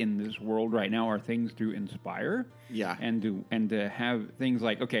need in this world right now are things to inspire. Yeah. And to have things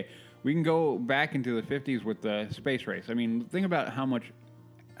like, okay, we can go back into the 50s with the space race. I mean, think about how much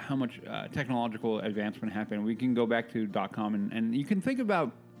technological advancement happened. We can go back to .com and you can think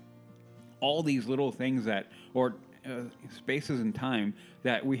about all these little things or spaces in time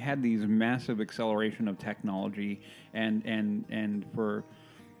that we had these massive acceleration of technology and for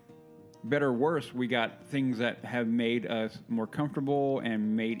better or worse, we got things that have made us more comfortable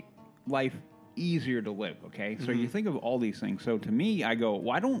and made life easier to live, okay? So you think of all these things. So to me, I go,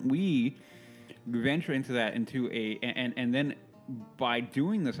 why don't we venture into that, and then by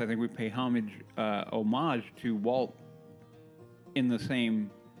doing this, I think we pay homage to Walt in the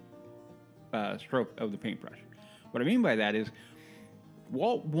same stroke of the paintbrush. What I mean by that is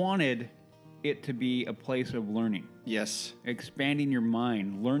Walt wanted it to be a place of learning. Yes. Expanding your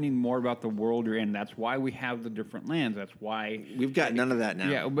mind, learning more about the world you're in. That's why we have the different lands. That's why... We've got none of that now.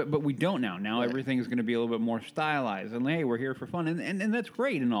 Yeah, but we don't now. Now Right. everything is going to be a little bit more stylized. And hey, we're here for fun. And that's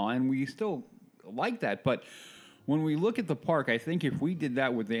great and all. And we still like that. But when we look at the park, I think if we did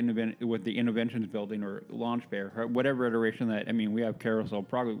that with the Interventions building or Launch Bay or whatever iteration that... I mean, we have Carousel.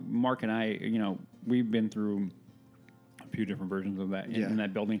 Probably Mark and I, we've been through a few different versions of that in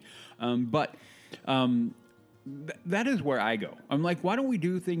that building. That is where I go. I'm like, why don't we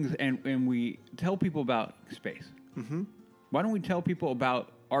do things and we tell people about space? Mm-hmm. Why don't we tell people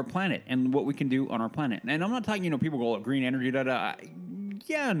about our planet and what we can do on our planet? And I'm not talking, people go, green energy, da-da.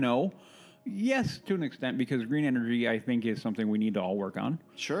 yeah, no. Yes, to an extent, because green energy, I think, is something we need to all work on.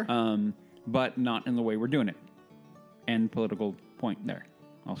 Sure. But not in the way we're doing it. End political point there.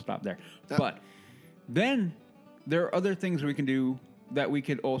 I'll stop there. But then there are other things we can do that we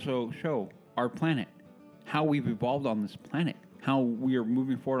could also show our planet, how we've evolved on this planet, how we are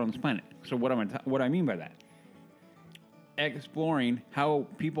moving forward on this planet. So what I mean by that? Exploring how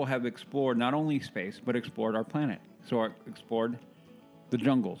people have explored not only space, but explored our planet. So explored the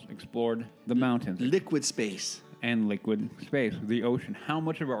jungles, explored the mountains. Liquid space. And liquid space, the ocean. How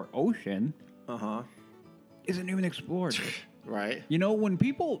much of our ocean isn't even explored? Right. You know, when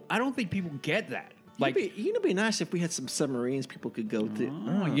people, I don't think people get that. Like, it'd be nice if we had some submarines people could go to.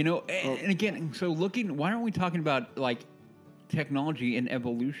 You know, and again, so why aren't we talking about like technology and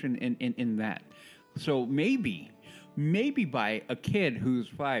evolution in that? So maybe by a kid who's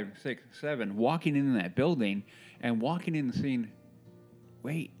 5, 6, 7 walking into that building and walking in and seeing,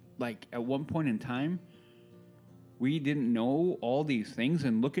 wait, like at one point in time, we didn't know all these things,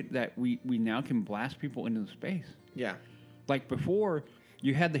 and look at that, we now can blast people into space. Yeah. Like before,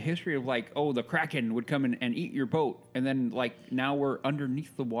 you had the history of like, oh, the Kraken would come in and eat your boat. And then like now we're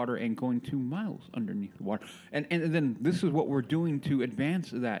underneath the water and going 2 miles underneath the water. And then this is what we're doing to advance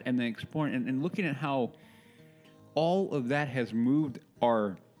that and then exploring and looking at how all of that has moved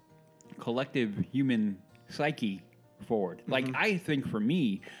our collective human psyche forward. Like, I think for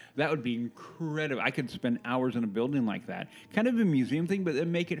me, that would be incredible. I could spend hours in a building like that. Kind of a museum thing, but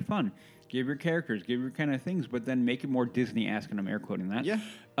then make it fun. Give your characters, give your kind of things, but then make it more Disney-esque, and I'm air quoting that. Yeah.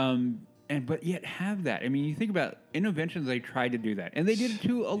 But yet have that. I mean, you think about Innoventions, they tried to do that. And they did it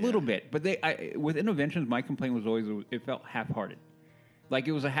too a little bit. But with Innoventions, my complaint was always it felt half-hearted. Like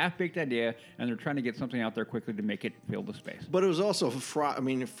it was a half-baked idea, and they're trying to get something out there quickly to make it fill the space. But it was also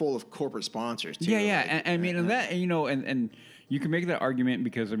full of corporate sponsors too. Yeah, yeah. And you can make that argument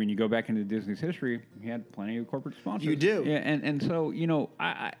because, I mean, you go back into Disney's history, you had plenty of corporate sponsors. You do. Yeah, and so,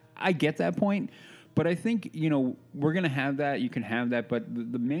 I get that point, but I think, we're going to have that, you can have that, but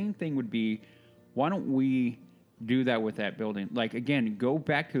the main thing would be, why don't we do that with that building? Like, again, go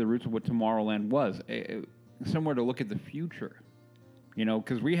back to the roots of what Tomorrowland was, somewhere to look at the future.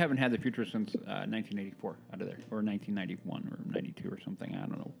 Because we haven't had the future since 1984 out of there, or 1991 or 92 or something. I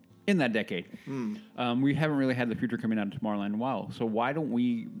don't know. In that decade. We haven't really had the future coming out of Tomorrowland in a while. So why don't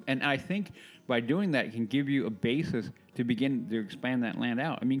we... And I think by doing that, it can give you a basis to begin to expand that land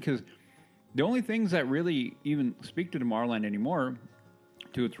out. I mean, because the only things that really even speak to Tomorrowland anymore,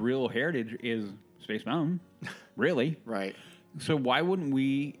 to its real heritage, is Space Mountain. Really. Right. So why wouldn't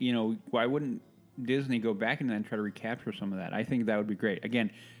we, why wouldn't Disney go back and then try to recapture some of that? I think that would be great. Again,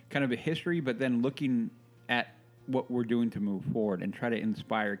 kind of a history, but then looking at what we're doing to move forward and try to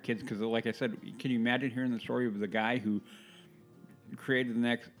inspire kids. Because like I said, can you imagine hearing the story of the guy who created the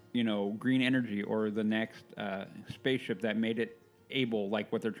next, green energy or the next spaceship that made it able,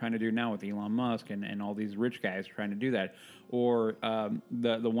 like what they're trying to do now with Elon Musk and all these rich guys trying to do that. Or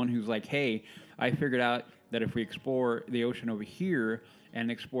the one who's like, hey, I figured out that if we explore the ocean over here and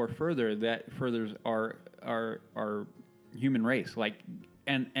explore further, that furthers our human race. Like,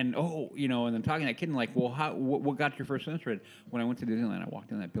 and then talking to that kid and like, well, what got your first interest? When I went to Disneyland, I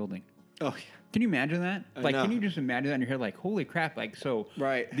walked in that building. Oh, yeah. Can you imagine that? Like, can you just imagine that in your head? Like, holy crap! Like, so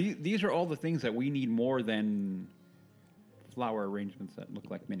right. These are all the things that we need more than flower arrangements that look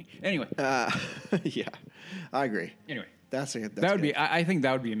like Minnie. Anyway. Yeah, I agree. Anyway, that would good. Be. I think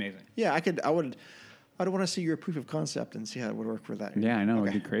that would be amazing. Yeah, I would want to see your proof of concept and see how it would work for that. Yeah, I know.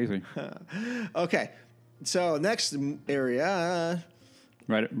 Okay. It'd be crazy. Okay, so next area.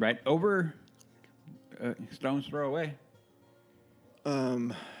 Right over. Stone's throw away.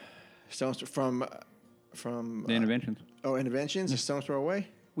 Stone's from the Innoventions. Innoventions. Stone's throw away.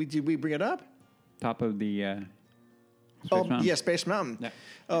 Did we bring it up? Top of the. Space Mountain. Yeah, Space Mountain. Yeah.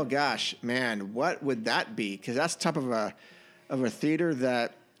 Oh gosh, man, what would that be? Because that's top of a theater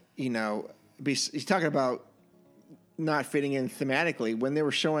that he's talking about not fitting in thematically. When they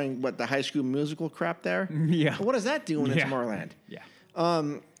were showing the High School Musical crap there, yeah, what is that doing in Tomorrowland? Yeah,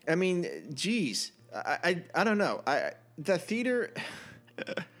 I mean, geez, I don't know. The theater.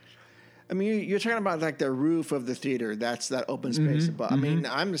 I mean, you're talking about like the roof of the theater. That's that open space above. I mean,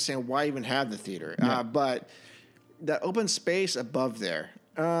 I'm just saying, why even have the theater? Yeah. But that open space above there,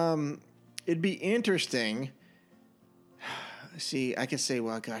 it'd be interesting. See, I could say,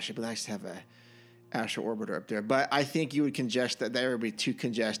 well, gosh, it'd be nice to have a astral orbiter up there, but I think you would congest that. That would be too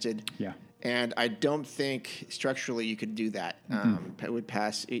congested. Yeah, and I don't think structurally you could do that. It would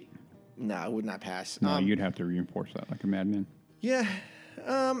pass. No, it would not pass. No, you'd have to reinforce that like a madman. Yeah.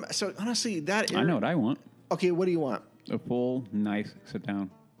 So honestly, I know what I want. Okay, what do you want? A full, nice sit-down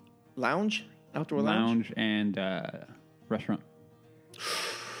Lounge? Outdoor lounge? and restaurant.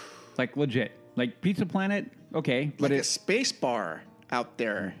 Like legit. Like Pizza Planet, okay. But Like a space bar out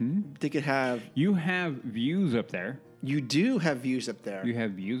there. They could have... You have views up there. You do have views up there. You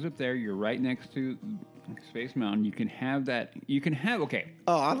have views up there. You're right next to Space Mountain. You can have that. You can have, okay.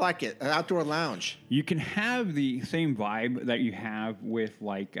 Oh, I like it. An outdoor lounge. You can have the same vibe that you have with,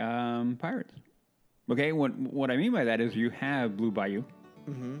 like, Pirates. Okay, what I mean by that is you have Blue Bayou.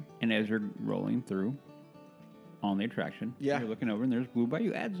 And as you're rolling through on the attraction, you're looking over and there's Blue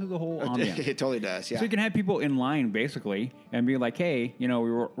Bayou. Adds to the whole ambiance. It totally does, yeah. So you can have people in line, basically, and be like, hey, you know,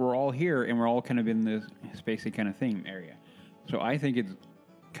 we're all here, and we're all kind of in this spacey kind of theme area. So I think it's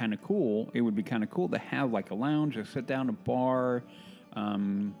kind of cool. It would be kind of cool to have, like, a lounge, a sit-down, a bar,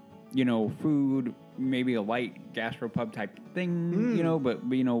 you know, food, maybe a light gastropub type thing, you know, but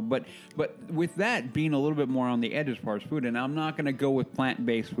with that being a little bit more on the edge as far as food, and I'm not going to go with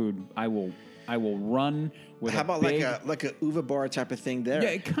plant-based food. I will run with. How about like a uva bar type of thing there?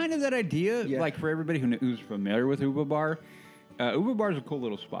 Yeah, kind of that idea. Yeah. Like for everybody who's familiar with Uva Bar is a cool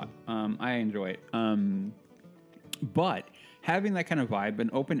little spot. I enjoy it. But having that kind of vibe, an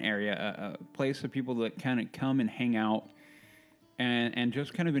open area, a place of people that kind of come and hang out and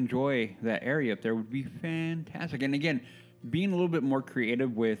just kind of enjoy that area up there would be fantastic. And again, being a little bit more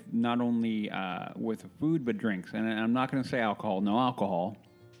creative with not only with food but drinks. And I'm not going to say alcohol. No alcohol.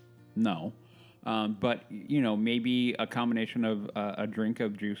 No. But, you know, maybe a combination of a drink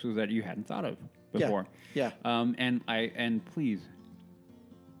of juices that you hadn't thought of before. Yeah. And please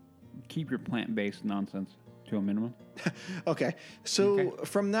keep your plant-based nonsense to a minimum. Okay. So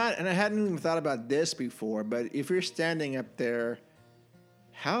from that, and I hadn't even thought about this before, but if you're standing up there,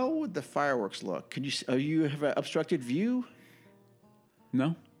 how would the fireworks look? Could you have an obstructed view?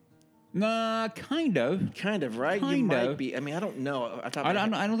 No. Nah, kind of. Kind of, right? You might be. I mean, I don't know. I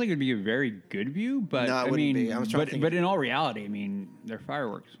don't think it'd be a very good view, but No, it wouldn't mean, be. I was trying to think. but in all reality, I mean, they're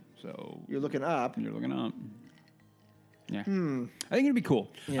fireworks, so You're looking up. you're looking up. Yeah, I think it'd be cool.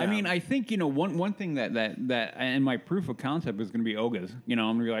 Yeah. I mean, I think, you know, one thing that and my proof of concept is going to be Oga's. You know,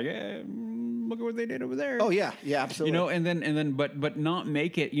 I'm going to be like, hey, look at what they did over there. Oh yeah, absolutely. You know, and then, but not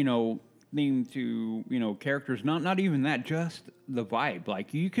make it, you know, themed to, you know, characters. Not even that. Just the vibe.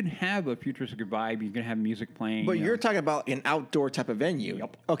 Like you can have a futuristic vibe. You can have music playing. But you you're know. talking about an outdoor type of venue.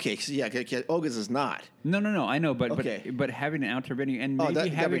 Yep. Okay. So yeah, Oga's is not. No, I know, but Okay. but having an outdoor venue and Oh, maybe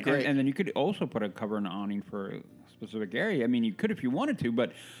that'd be having great. and then you could also put a cover and awning for a specific area. I mean, you could if you wanted to,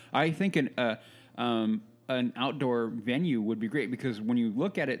 but I think an outdoor venue would be great because when you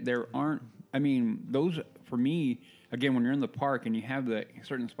look at it, there aren't. I mean, those for me. Again, when you're in the park and you have the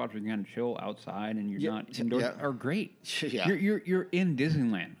certain spots where you can kind of chill outside and you're not indoors, are great. Yeah. You're in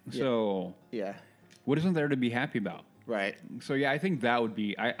Disneyland, so Yeah. what isn't there to be happy about? Right. So yeah, I think that would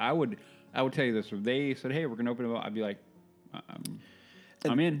be. I would tell you this. If they said, "Hey, we're going to open it up," I'd be like,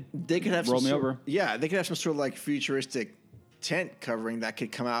 "I'm in." They could have roll some me sort, over. Yeah, they could have some sort of like futuristic tent covering that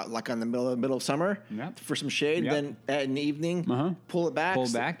could come out like on the middle of summer for some shade. Yep. Then at an evening, pull it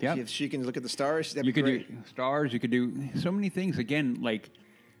back. Yeah. If she can look at the stars, that'd You be could great. do stars. You could do so many things. Again, like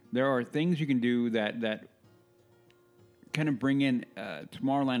there are things you can do that kind of bring in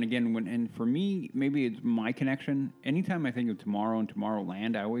Tomorrowland again. And for me, maybe it's my connection. Anytime I think of Tomorrow and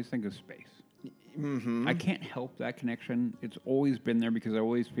Tomorrowland, I always think of space. Mm-hmm. I can't help that connection. It's always been there because I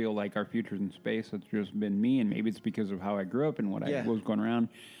always feel like our future's in space. That's just been me, and maybe it's because of how I grew up and what I was going around.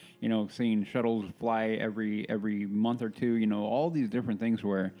 You know, seeing shuttles fly every month or two. You know, all these different things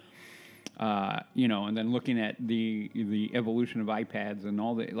where, you know, and then looking at the evolution of iPads and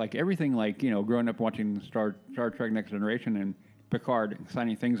all the like everything. Like, you know, growing up watching Star Trek Next Generation and Picard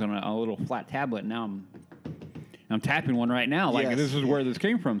signing things on a little flat tablet. Now I'm tapping one right now. Like, this is where this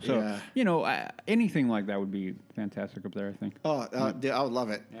came from. So, you know, anything like that would be fantastic up there, I think. Oh, dude, I would love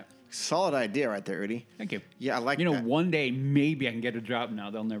it. Yeah. Solid idea right there, Rudy. Thank you. Yeah, I like You know, that. one day maybe I can get a job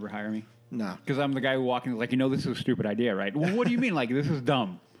now. They'll never hire me. No. Because I'm the guy who walking like, you know, this is a stupid idea, right? Well, what do you mean? Like, this is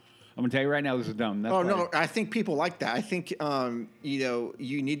dumb. I'm going to tell you right now, this is dumb. That's No, I think people like that. I think, you know,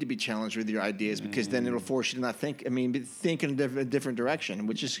 you need to be challenged with your ideas because then it'll force you to not think. I mean, think in a different direction,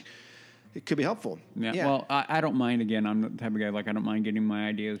 which is... It could be helpful. Yeah. Well, I don't mind. Again, I'm the type of guy like I don't mind getting my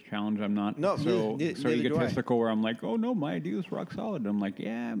ideas challenged. I'm not so neither do I. egotistical where I'm like, oh no, my ideas rock solid. I'm like,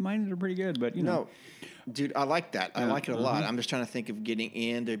 yeah, mine are pretty good, but you know. Dude, I like that. I like it a lot. I'm just trying to think of getting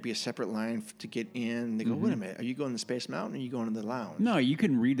in. There'd be a separate line to get in. They go, wait a minute. Are you going to Space Mountain or are you going to the lounge? No, you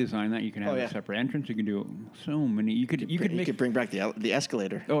can redesign that. You can have a separate entrance. You can do so many. You could bring back the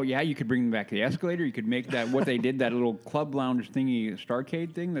escalator. Oh yeah, you could bring back the escalator. You could make that what they did, that little club lounge thingy,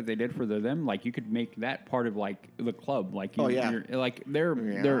 Starcade thing that they did for them. Like you could make that part of like the club. Like like there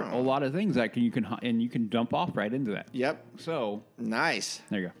are a lot of things that you can dump off right into that. Yep. So nice.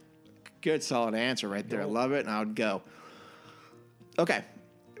 There you go. Good solid answer right there. I love it, and I would go. Okay,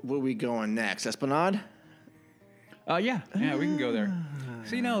 where are we going next? Esplanade? Yeah, we can go there.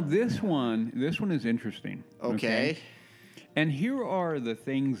 See, now this one is interesting. Okay. And here are the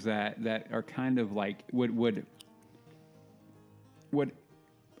things that are kind of like would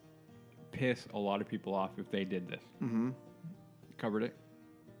piss a lot of people off if they did this. Mm-hmm. Covered it.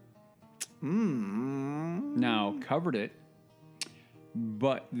 Now, covered it,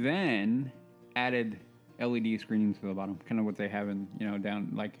 but then added LED screens to the bottom, kind of what they have in,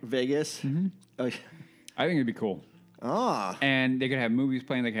 down like Vegas. Mm-hmm. Oh. I think it'd be cool. Ah. And they could have movies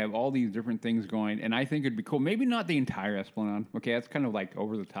playing. They could have all these different things going. And I think it'd be cool. Maybe not the entire Esplanade. Okay, that's kind of like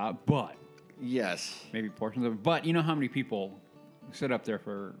over the top. But yes, maybe portions of it. But you know how many people sit up there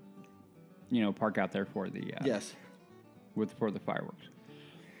for, park out there for the yes, for the fireworks.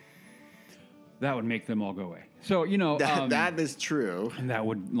 That would make them all go away. So, that is true. And that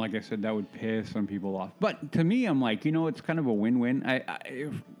would, like I said, that would piss some people off. But to me, I'm like, it's kind of a win-win.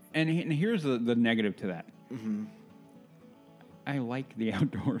 And here's the negative to that. Mm-hmm. I like the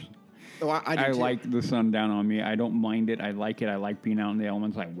outdoors. Oh, I like the sun down on me. I don't mind it. I like it. I like being out in the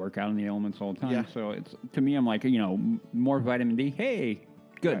elements. I work out in the elements all the time. Yeah. So to me, I'm like, more vitamin D. Hey,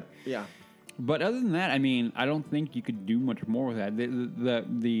 good. Right. Yeah. But other than that, I mean, I don't think you could do much more with that.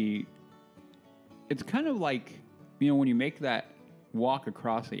 It's kind of like, when you make that walk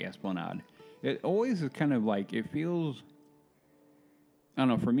across the Esplanade, it always is kind of like, it feels, I don't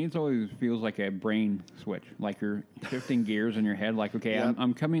know, for me, it always feels like a brain switch. Like you're shifting gears in your head. Like, okay, yep.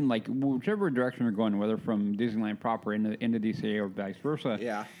 I'm coming, like, whichever direction you're going, whether from Disneyland proper into DCA or vice versa.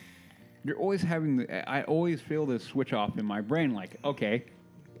 Yeah. You're always I always feel this switch off in my brain. Like, okay,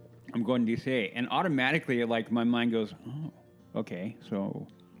 I'm going to DCA. And automatically, like, my mind goes, oh, okay, so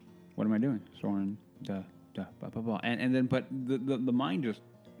what am I doing? Soaring, blah, blah, blah. And then, but the mind just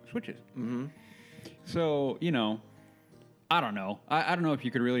switches. Mm-hmm. So, I don't know. I don't know if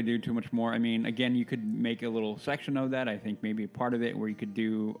you could really do too much more. I mean, again, you could make a little section of that. I think maybe part of it where you could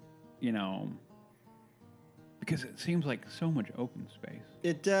do, because it seems like so much open space.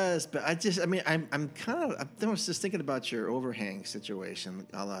 It does, but I was just thinking about your overhang situation,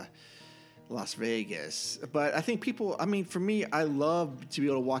 a la Las Vegas. But I think for me, I love to be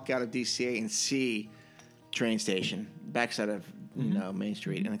able to walk out of DCA and see train station, backside of, Main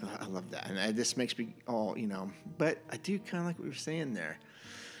Street. And I love that. And this makes me all, but I do kind of like what you're saying there.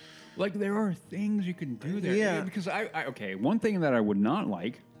 Like, there are things you can do there. Yeah. Because one thing that I would not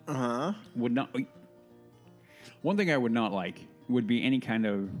like, one thing I would not like would be any kind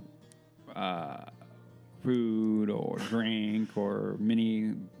of food or drink or mini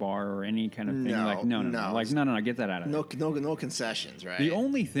bar or any kind of thing. No, like, no. Like, no, get that out of it. No concessions, right? The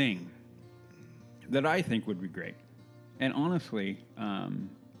only thing that I think would be great, and honestly,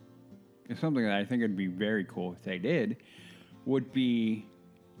 it's something that I think would be very cool if they did, would be,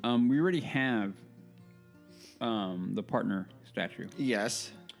 we already have the partner statue.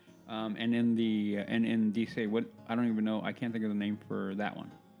 Yes. And in DC, what, I don't even know, I can't think of the name for that one.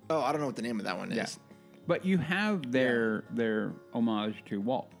 Oh, I don't know what the name of that one is. Yeah. But you have their homage to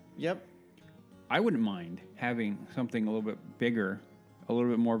Walt. Yep. I wouldn't mind having something a little bit bigger, a little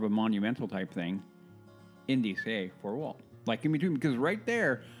bit more of a monumental type thing in DCA for Walt. Like in between, because right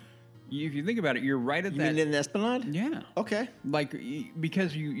there, if you think about it, you're right at that. You mean in Esplanade? Yeah. Okay. Like,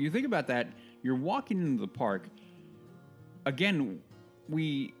 because you think about that, you're walking into the park. Again,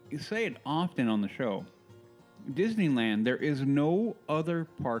 we say it often on the show. Disneyland, there is no other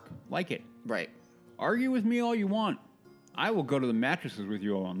park like it. Right. Argue with me all you want. I will go to the mattresses with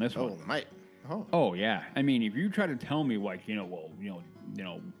you on this one. Oh, might. Oh, yeah. I mean, if you try to tell me, like,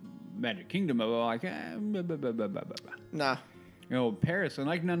 Magic Kingdom, like, blah, blah, blah, blah, blah, blah. Nah. Paris, and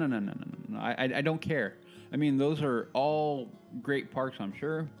like, no. I don't care. I mean, those are all great parks, I'm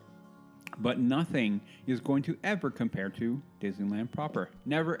sure, but nothing is going to ever compare to Disneyland proper.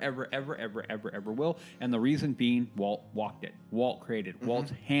 Never, ever, ever, ever, ever, ever will. And the reason being, Walt walked it. Walt created. Mm-hmm.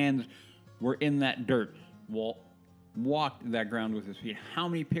 Walt's hands were in that dirt. Walt walked that ground with his feet. How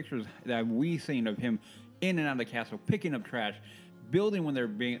many pictures have we seen of him in and out of the castle, picking up trash, building when they're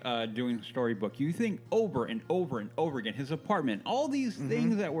doing storybook? You think over and over and over again, his apartment, all these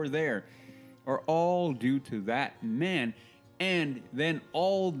things that were there. are all due to that man. And then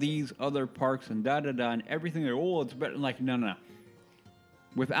all these other parks and da-da-da and everything, oh, it's better. Like, no.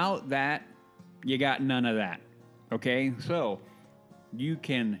 Without that, you got none of that, okay? So you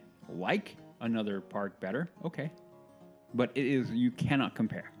can like another park better, okay? But you cannot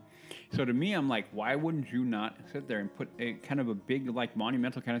compare. So to me, I'm like, why wouldn't you not sit there and put a kind of a big, like,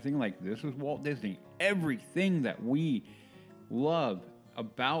 monumental kind of thing? Like, this is Walt Disney. Everything that we love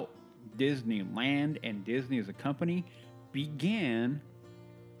about Disneyland and Disney as a company began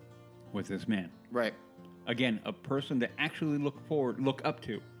with this man. Right. Again, a person to actually look up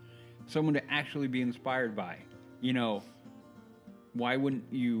to, someone to actually be inspired by. You know, why wouldn't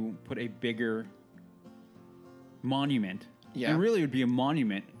you put a bigger monument? Yeah. And really it would be a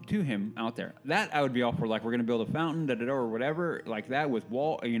monument to him out there. That I would be all for, like, we're going to build a fountain, or whatever, like that with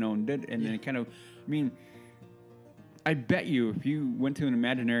Walt, you know, and then kind of, I mean, I bet you if you went to an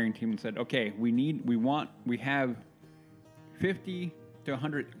Imagineering team and said, okay, we have 50 to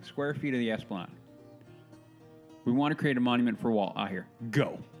 100 square feet of the Esplanade. We want to create a monument for Walt out here.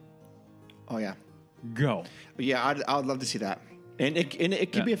 Go. Oh, yeah. Go. Yeah, I'd love to see that. And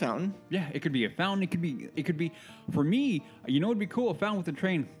it could be a fountain. Yeah, it could be a fountain. It could be, for me, you know, it'd be cool, a fountain with a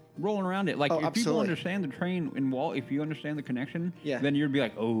train rolling around it. Like, if absolutely. people understand the train in Walt, if you understand the connection, yeah. then you'd be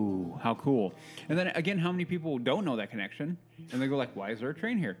like, oh, how cool. And then, again, how many people don't know that connection? And they go like, why is there a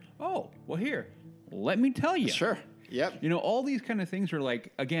train here? Oh, well, here, let me tell you. Sure. Yep. You know, all these kind of things are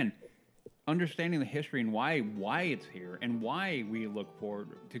like, again, understanding the history and why it's here and why we look forward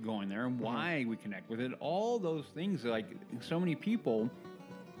to going there and why we connect with it. All those things, like, so many people,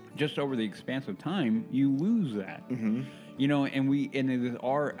 just over the expanse of time, you lose that. Mm-hmm. You know, and it is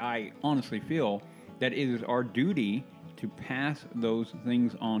I honestly feel that it is our duty to pass those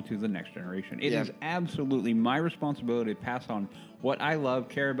things on to the next generation. It is absolutely my responsibility to pass on what I love,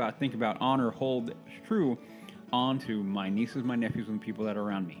 care about, think about, honor, hold true onto my nieces, my nephews, and the people that are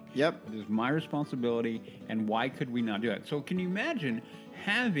around me. Yep. It is my responsibility, and why could we not do that? So can you imagine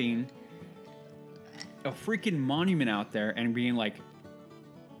having a freaking monument out there and being like,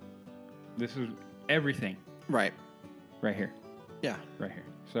 this is everything. Right. Right here. Yeah. Right here.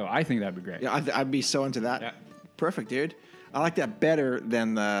 So I think that'd be great. Yeah, I'd be so into that. Yeah. Perfect, dude. I like that better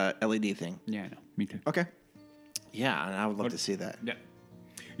than the LED thing. Yeah, I know. Me too. Okay. Yeah, and I would love to see that. Yeah.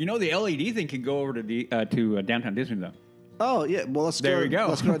 You know, the LED thing can go over to Downtown Disney, though. Oh yeah, well let's There go. we go.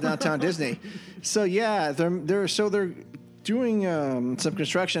 Let's go to Downtown Disney. So yeah, they're doing some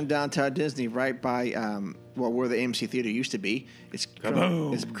construction in Downtown Disney right by where the AMC Theater used to be. It's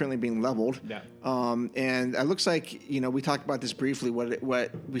currently being leveled. Yeah. And it looks like, you know, we talked about this briefly.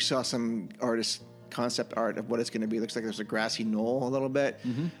 What we saw some concept art of what it's going to be. It looks like there's a grassy knoll a little bit.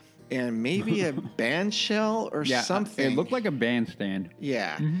 Mm-hmm. And maybe a band shell or something. It looked like a bandstand.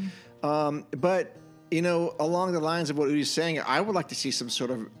 Yeah. Mm-hmm. But, you know, along the lines of what he was saying, I would like to see some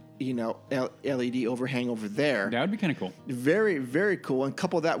sort of, you know, LED overhang over there. That would be kind of cool. Very, very cool. And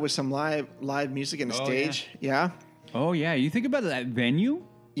couple that with some live music and a stage. Yeah. Oh, yeah. You think about that venue?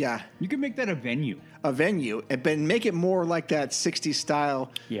 Yeah. You could make that a venue. A venue, but make it more like that 60s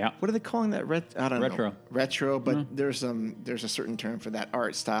style. Yeah. What are they calling that? I don't know. Retro. Retro, but there's a certain term for that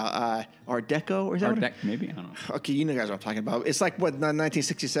art style. Art Deco, or is that Art Deco, maybe? I don't know. Okay, you know guys what I'm talking about. It's like what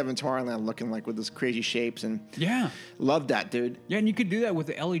 1967 Tomorrowland looking like with those crazy shapes, and love that, dude. Yeah, and you could do that with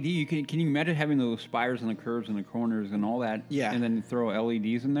the LED. Can you imagine having those spires and the curves and the corners and all that? Yeah. And then throw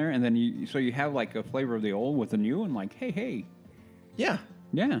LEDs in there, and then you have like a flavor of the old with the new, and like, hey. Yeah.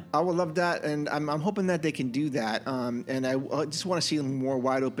 Yeah, I would love that, and I'm hoping that they can do that. And I just want to see more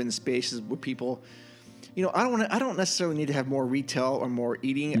wide open spaces where people, you know, I don't necessarily need to have more retail or more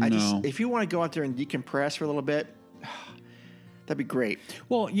eating. No. If you want to go out there and decompress for a little bit, that'd be great.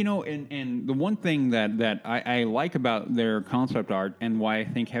 Well, you know, and the one thing that I like about their concept art, and why I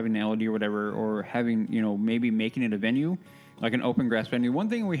think having an LED or whatever, or having, you know, maybe making it a venue, like an open grass venue. One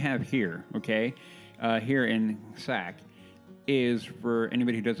thing we have here, okay, here in SAC, is, for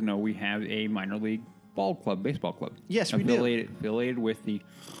anybody who doesn't know, we have a minor league baseball club. Yes, we do. Affiliated with the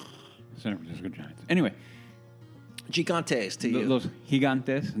San Francisco Giants. Anyway. Gigantes to you. Los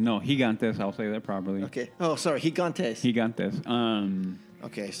Gigantes. No, Gigantes. I'll say that properly. Okay. Oh, sorry. Gigantes. Gigantes.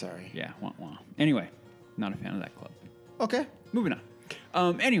 Okay, sorry. Yeah. Anyway, not a fan of that club. Okay. Moving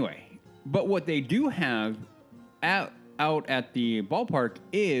on. Anyway, but what they do have out at the ballpark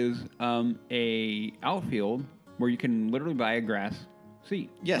is a outfield where you can literally buy a grass seat.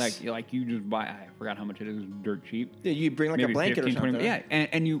 Yes. Like you just buy, I forgot how much it is, dirt cheap. Yeah, you bring like Maybe a blanket 15, or something. 20, yeah,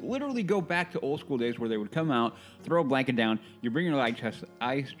 and you literally go back to old school days where they would come out, throw a blanket down, you bring your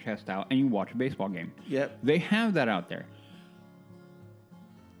ice chest out, and you watch a baseball game. Yep. They have that out there.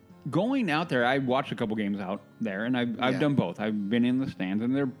 going out there, I watched a couple games out there, and I've done both. I've been in the stands,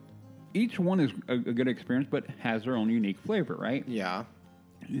 and each one is a good experience, but has their own unique flavor, right? Yeah.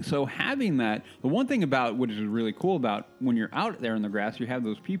 So having that, the one thing about which is really cool about when you're out there in the grass, you have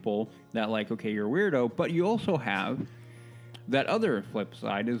those people that like, okay, you're a weirdo, but you also have that other flip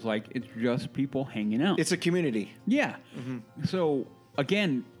side is like it's just people hanging out. It's a community. Yeah. So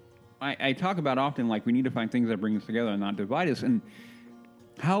again, I talk about often like we need to find things that bring us together and not divide us. And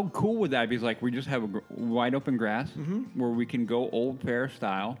how cool would that be? It's like we just have a wide open grass where we can go old fair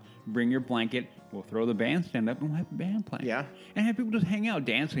style, bring your blanket, we'll throw the bandstand up and we'll have a band playing. Yeah. And have people just hang out,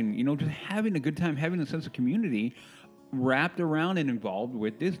 dancing, you know, just having a good time, having a sense of community wrapped around and involved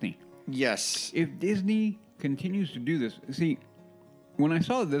with Disney. Yes. If Disney continues to do this, see, when I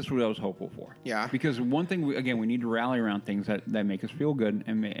saw this, what I was hopeful for. Yeah. Because one thing, we need to rally around things that make us feel good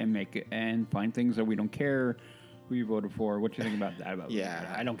and find things that we don't care who you voted for. What you think about that?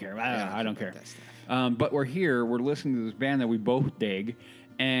 Yeah. I don't care. Yeah, I don't care. that stuff. But we're here. We're listening to this band that we both dig,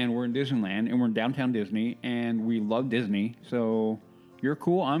 and we're in Disneyland, and we're in downtown Disney, and we love Disney. So you're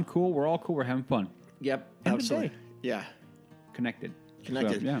cool. I'm cool. We're all cool. We're having fun. Yep. End of the Absolutely. day. Yeah. Connected.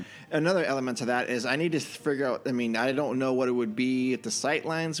 Connected. So, yeah. Another element to that is I need to figure out. I mean, I don't know what it would be if the sight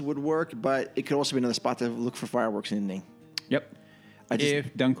lines would work, but it could also be another spot to look for fireworks in the evening. Yep. I just-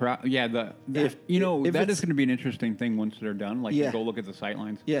 If done correct, yeah. That if is it's- going to be an interesting thing once they're done. Like Yeah. you go look at the sight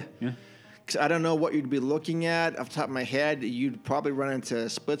lines. Yeah. Yeah. Because I don't know what you'd be looking at off the top of my head. You'd probably run into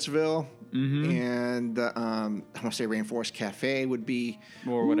Splitsville, and I'm gonna say Rainforest Cafe would be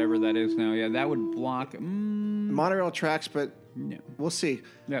Or whatever that is now. Yeah, that would block. monorail tracks, but Yeah. we'll see.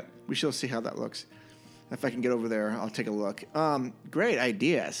 Yep. We shall see how that looks. If I can get over there, I'll take a look. Great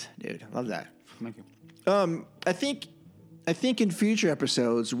ideas, dude. Love that. Thank you. I think in future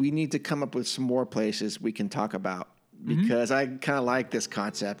episodes we need to come up with some more places we can talk about because I kind of like this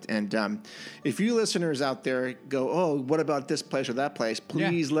concept. And if you listeners out there go, oh, what about this place or that place?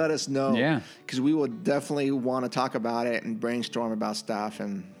 Please let us know. Yeah. Because we will definitely want to talk about it and brainstorm about stuff.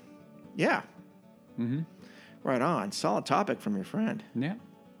 And yeah. Right on. Solid topic from your friend. Yeah.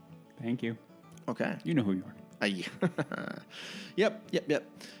 Thank you. Okay. You know who you are. Yep.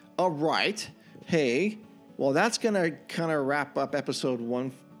 All right. Hey, well, that's going to kind of wrap up episode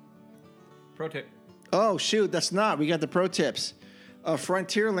 1. Pro tip. Oh, shoot, that's not. We got the pro tips.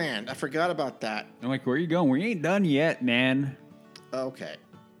 Frontierland. I forgot about that. I'm like, where are you going? We ain't done yet, man. Okay.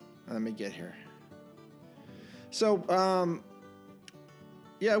 Let me get here. So,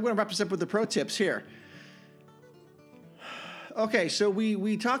 yeah, I'm going to wrap this up with the pro tips here. Okay, so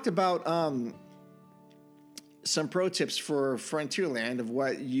we talked about some pro tips for Frontierland of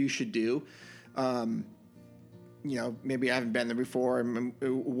what you should do. Maybe I haven't been there before.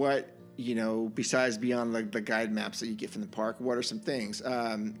 What, besides beyond the guide maps that you get from the park, what are some things?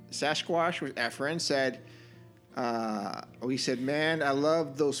 Sasquatch, our friend, said, he said, man, I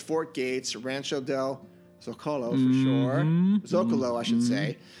love those fort gates, Rancho del Zocalo for sure. Zocalo, I should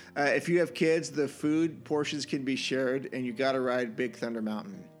say. If you have kids, the food portions can be shared, and you got to ride Big Thunder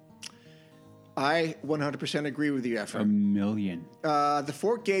Mountain. I 100% agree with you, A Ephraim. million. The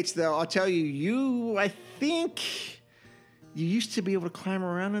fort gates, though, I'll tell you, I think you used to be able to climb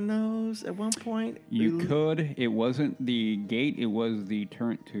around in those at one point. You could. It wasn't the gate. It was the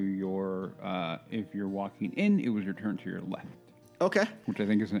turn to your, if you're walking in, it was your turn to your left. Okay. Which I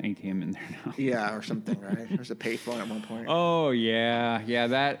think is an ATM in there now. Yeah, or something, right? There's a payphone at one point. Oh, yeah. Yeah,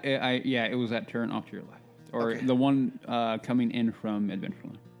 it was that turn off to your left. Or Okay. the one coming in from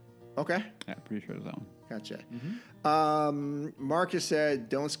Adventureland. Okay. Yeah, pretty sure it was that one. Gotcha. Marcus said,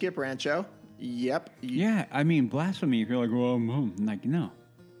 don't skip Rancho. Yep. Yeah, I mean, blasphemy if you're like, well, I'm like, no.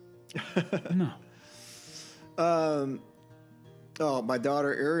 No. Oh, my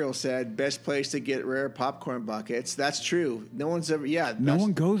daughter Ariel said, best place to get rare popcorn buckets. That's true. No one's ever, No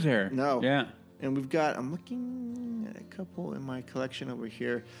one goes there. No. Yeah. And I'm looking at a couple in my collection over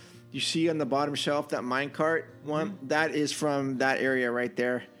here. You see on the bottom shelf that minecart one? That is from that area right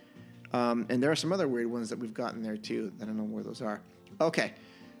there. And there are some other weird ones that we've gotten there too. I don't know where those are. Okay.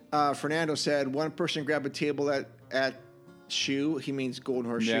 Fernando said, one person grab a table at Shoe. He means Golden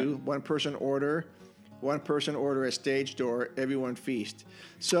Horseshoe. Yeah. One person order at stage door. Everyone feast.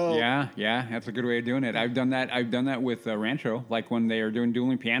 So Yeah, that's a good way of doing it. I've done that with Rancho. Like when they are doing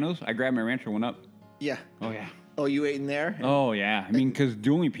dueling pianos, I grab my Rancho one up. yeah. Oh, yeah. Oh, you ate in there? Oh, yeah. I mean, because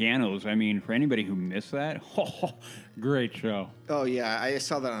dueling pianos, I mean, for anybody who missed that, great show. Oh, yeah. I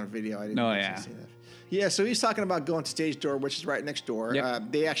saw that on video. I didn't Oh, actually yeah. see that. Yeah, so he's talking about going to Stage Door, which is right next door. Yep.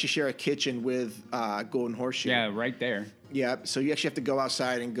 They actually share a kitchen with Golden Horseshoe. Yeah, right there. Yeah, so you actually have to go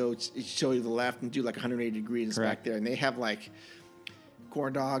outside and go show you the left and do like 180 degrees back Correct. there. And they have like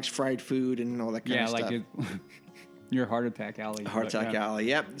corn dogs, fried food, and all that kind of stuff. like your heart attack alley. Heart attack alley.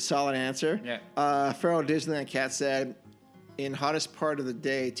 Yep, solid answer. Yeah. Feral Disneyland Cat said, in hottest part of the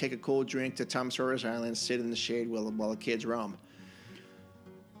day, take a cold drink to Tom Sawyer's Island, sit in the shade while the kids roam.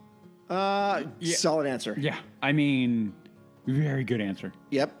 Solid answer. Yeah. I mean, very good answer.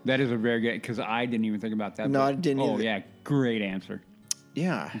 Yep. That is a very good, because I didn't even think about that. No, but, I didn't either. yeah, great answer.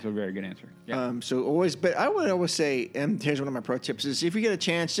 Yeah. It's a very good answer. Yeah. So always, but I would always say, and here's one of my pro tips, is if you get a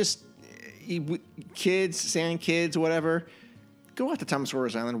chance, just kids, sand kids, whatever, go out to Tom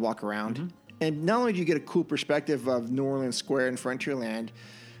Sawyer's Island, walk around. Mm-hmm. And not only do you get a cool perspective of New Orleans Square and Frontierland,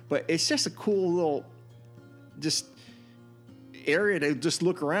 but it's just a cool little just area to just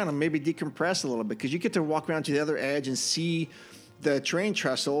look around and maybe decompress a little bit, because you get to walk around to the other edge and see the train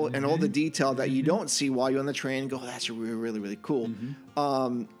trestle and all the detail that you don't see while you're on the train and go, oh, that's really, really, really cool.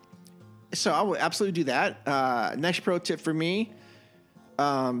 So I would absolutely do that. Next pro tip for me,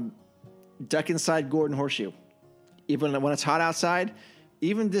 duck inside Gordon Horseshoe. Even when it's hot outside,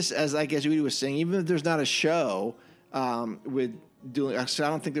 even this, as Judy was saying, even if there's not a show with doing, so I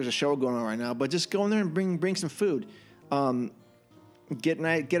don't think there's a show going on right now, but just go in there and bring some food. Get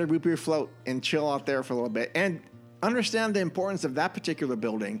a root beer float and chill out there for a little bit. And understand the importance of that particular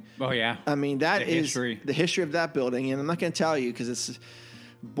building. Oh, yeah. I mean, that is the history of that building. And I'm not going to tell you because it's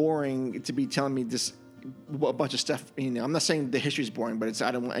boring to be telling me this a bunch of stuff. You know, I'm not saying the history is boring, but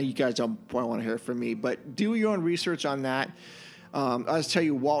you guys don't want to hear it from me. But do your own research on that. I'll tell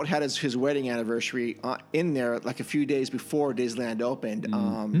you, Walt had his wedding anniversary in there like a few days before Disneyland opened.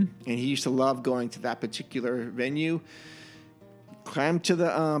 And he used to love going to that particular venue. Climb to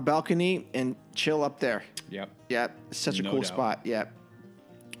the balcony and chill up there. Yep. Such a cool spot. Yep.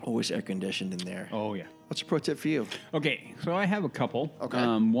 Always air conditioned in there. Oh, yeah. What's a pro tip for you? Okay, so I have a couple. Okay.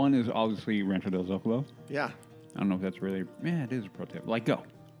 One is obviously Rancho del Zocalo. Yeah. I don't know if that's really, it is a pro tip. Like, go.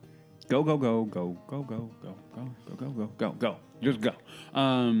 Go, go, go, go, go, go, go, go, go, go, go, go, go. Just go.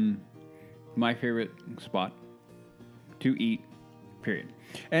 My favorite spot to eat, period.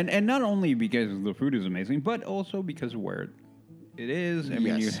 And not only because the food is amazing, but also because of where it is. I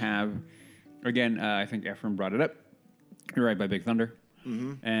mean, you have, again, I think Efren brought it up. You're right by Big Thunder.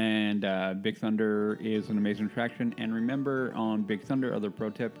 And Big Thunder is an amazing attraction. And remember, on Big Thunder, other pro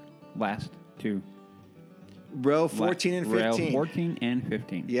tip, last two. Row 14 and 15. Row 14 and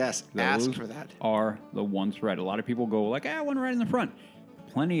 15. Yes, those ask for that. Are the ones right. A lot of people go like, I want to ride in the front.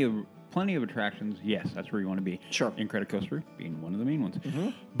 Plenty of attractions. Yes, that's where you want to be. Sure. Incredicoaster being one of the main ones.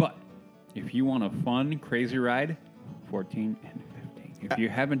 But if you want a fun, crazy ride, 14 and 15. If you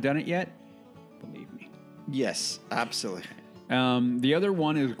haven't done it yet, believe me. Yes, absolutely. The other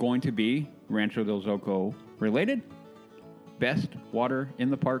one is going to be Rancho del Zocalo related. Best water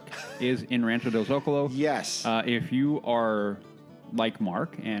in the park is in Rancho del Zocalo. Yes. If you are like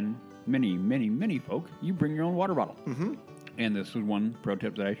Mark and many, many, many folk, you bring your own water bottle. And this is one pro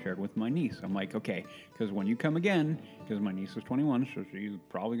tip that I shared with my niece. I'm like, okay, because when you come again, because my niece is 21, so she's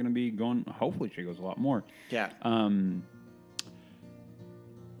probably going to be going, hopefully she goes a lot more. Yeah.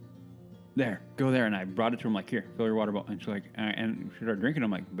 Go there. And I brought it to her. I'm like, here, fill your water bottle. And she's like, and she started drinking.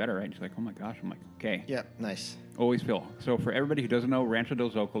 I'm like, better, right? And she's like, oh my gosh. I'm like, okay. Yeah, nice. Always fill. So for everybody who doesn't know, Rancho del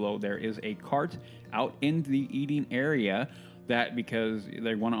Zocalo, there is a cart out in the eating area that, because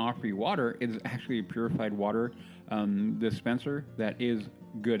they want to offer you water, it is actually a purified water dispenser that is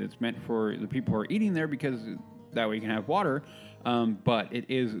good. It's meant for the people who are eating there because that way you can have water. But it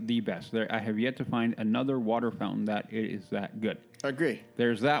is the best. I have yet to find another water fountain that is that good. I agree.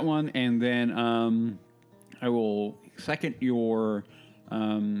 There's that one, and then I will second your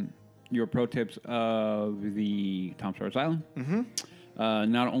pro tips of the Tom Sawyer's Island.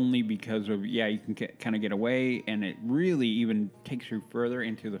 Not only because of you can kind of get away, and it really even takes you further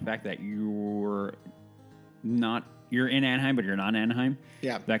into the fact that you're in Anaheim, but you're not in Anaheim.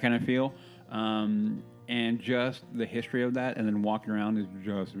 Yeah, that kind of feel. And just the history of that, and then walking around is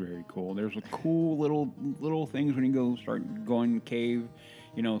just very cool. There's a cool little things when you start going cave,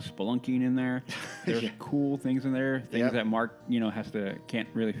 spelunking in there. There's cool things in there, things that Mark, can't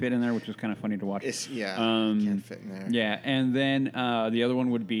really fit in there, which is kind of funny to watch. Can't fit in there. Yeah, and then the other one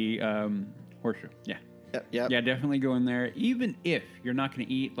would be Horseshoe. Yeah. Yep. Yeah, definitely go in there. Even if you're not going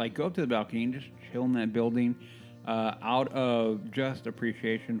to eat, go up to the balcony and just chill in that building. Out of just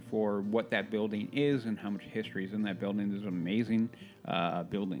appreciation for what that building is and how much history is in that building. This is an amazing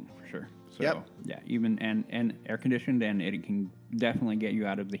building for sure. So yeah, even and air conditioned, and it can definitely get you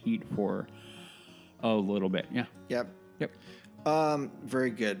out of the heat for a little bit. Yeah. Yep.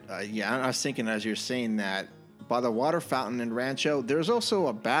 Very good. I was thinking as you're saying that by the water fountain in Rancho, there's also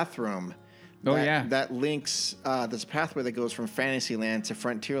a bathroom Oh, that, yeah. that links. There's a pathway that goes from Fantasyland to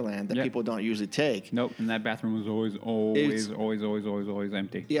Frontierland that Yep. people don't usually take. Nope, and that bathroom was always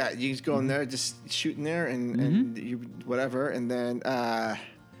empty. Yeah, you just go in there, just shoot in there, and you whatever, and then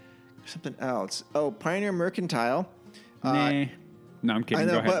something else. Oh, Pioneer Mercantile. Nah. No, I'm kidding.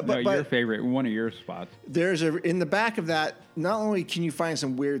 I know, Go ahead. but- Your favorite, one of your spots. There's in the back of that. Not only can you find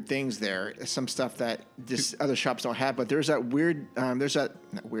some weird things there, some stuff that just other shops don't have, but there's that weird. There's that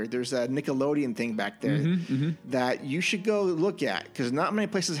Nickelodeon thing back there that you should go look at because not many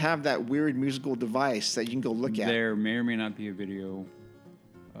places have that weird musical device that you can go look at. There may or may not be a video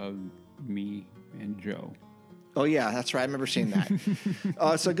of me and Joe. Oh yeah, that's right. I remember seeing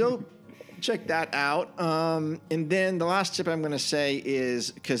that. So go check that out. And then the last tip I'm going to say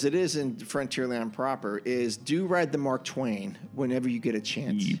is, because it is in Frontierland proper, is do ride the Mark Twain whenever you get a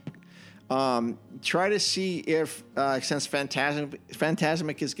chance. Try to see if, since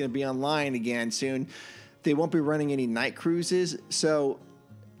Phantasmic is going to be online again soon, they won't be running any night cruises. So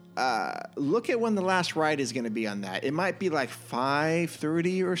look at when the last ride is going to be on that. It might be like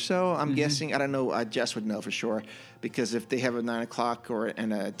 5:30 or so. I'm guessing. I don't know. Jess would know for sure because if they have a 9 o'clock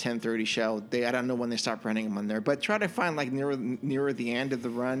and a 10:30 show, I don't know when they stop running them on there. But try to find like nearer the end of the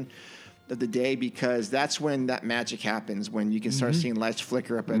run of the day because that's when that magic happens. When you can start seeing lights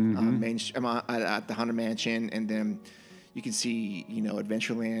flicker up at at the Haunted Mansion, and then you can see,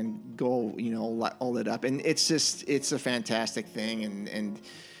 Adventureland go, all lit up, and it's a fantastic thing, and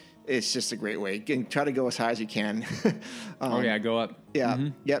it's just a great way. You can try to go as high as you can. Go up. Yeah,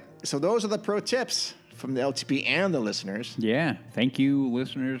 yep. So those are the pro tips from the LTP and the listeners. Yeah, thank you,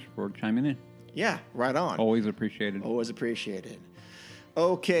 listeners, for chiming in. Yeah, right on. Always appreciated. Always appreciated.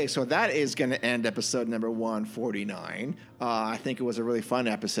 Okay, so that is going to end episode number 149. I think it was a really fun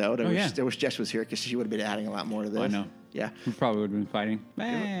episode. I wish Jess was here because she would have been adding a lot more to this. I know. Yeah. We probably would have been fighting.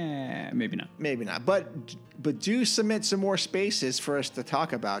 Maybe not. Maybe not. But do submit some more spaces for us to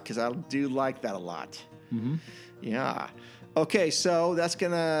talk about because I do like that a lot. Yeah. Okay, so that's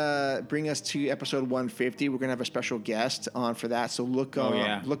going to bring us to episode 150. We're going to have a special guest on for that. So look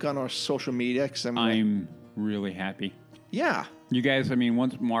on our social media. I'm really happy. Yeah. You guys,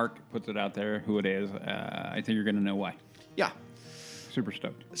 once Mark puts it out there, who it is, I think you're going to know why. Yeah. Super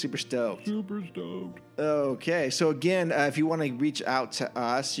stoked. Super stoked. Super stoked. Okay. So again, if you want to reach out to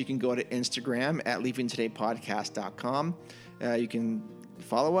us, you can go to Instagram at leavingtodaypodcast.com. You can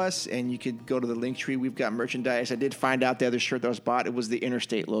follow us, and you could go to the link tree. We've got merchandise. I did find out the other shirt that was bought. It was the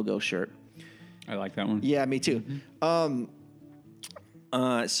Interstate logo shirt. I like that one. Yeah, me too.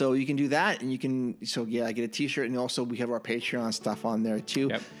 So you can do that, and you can get a T-shirt, and also we have our Patreon stuff on there too.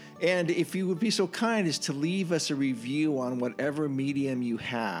 Yep. And if you would be so kind as to leave us a review on whatever medium you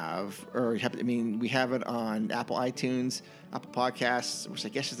have, we have it on Apple iTunes, Apple Podcasts, which I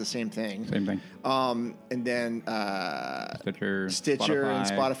guess is the same thing. Same thing. And then Stitcher, and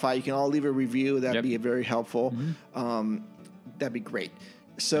Spotify. You can all leave a review. That'd be very helpful. That'd be great.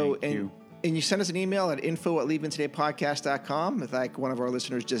 So Thank you. And you send us an email at info@leavingtodaypodcast.com, like one of our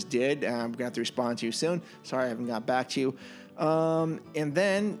listeners just did. We're going to have to respond to you soon. Sorry I haven't got back to you. And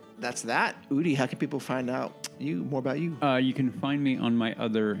then that's that. Udi, how can people find out more about you? You can find me on my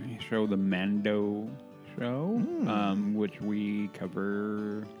other show, The Mando Show, which we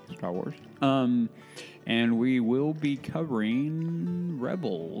cover Star Wars. And we will be covering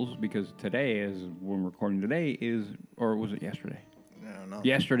Rebels because today is, when we're recording today, or was it yesterday? I don't know.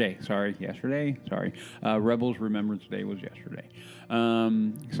 Yesterday. Rebels Remembrance Day was yesterday.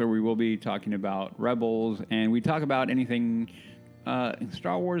 So we will be talking about Rebels, and we talk about anything in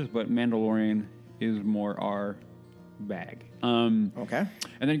Star Wars, but Mandalorian is more our bag. Okay.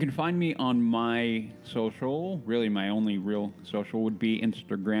 And then you can find me on my social. Really, my only real social would be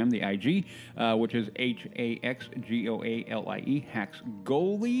Instagram, the IG, which is HAXGOALIE,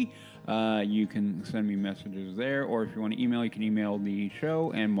 Haxgoalie. You can send me messages there, or if you want to email, you can email the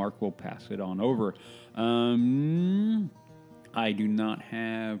show, and Mark will pass it on over. I do not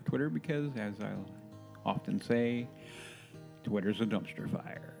have Twitter because, as I often say, Twitter's a dumpster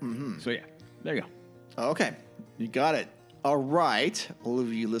fire. So, yeah, there you go. Okay. You got it. All right. All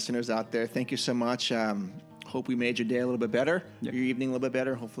of you listeners out there, thank you so much. Hope we made your day a little bit better, your evening a little bit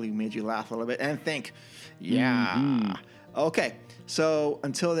better. Hopefully we made you laugh a little bit and think. Yeah. Okay. So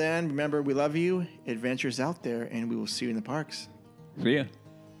until then, remember, we love you. Adventures out there, and we will see you in the parks. See ya.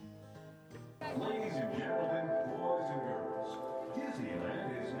 Ladies and gentlemen, boys and girls,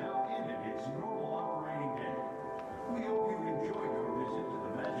 Disneyland is now ended its normal operating day. We hope you enjoyed your visit to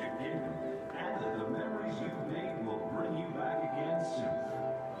the Magic Kingdom and that the memories you've made will bring you back again soon.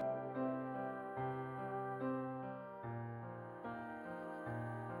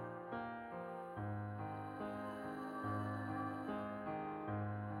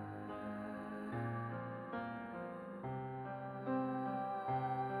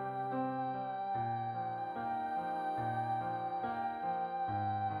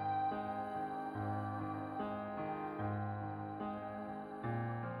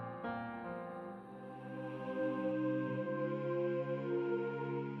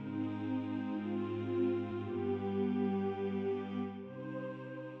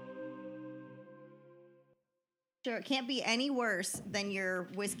 Sure, it can't be any worse than your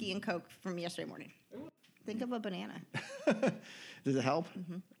whiskey and Coke from yesterday morning. Think of a banana. Does it help?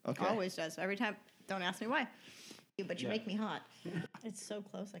 Mm-hmm. Okay. Always does. Every time. Don't ask me why. But you make me hot. It's so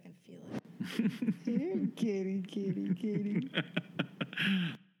close, I can feel it. Kitty.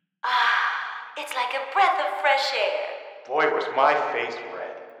 It's like a breath of fresh air. Boy, was my face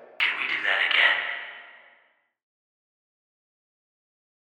red. Can we do that again?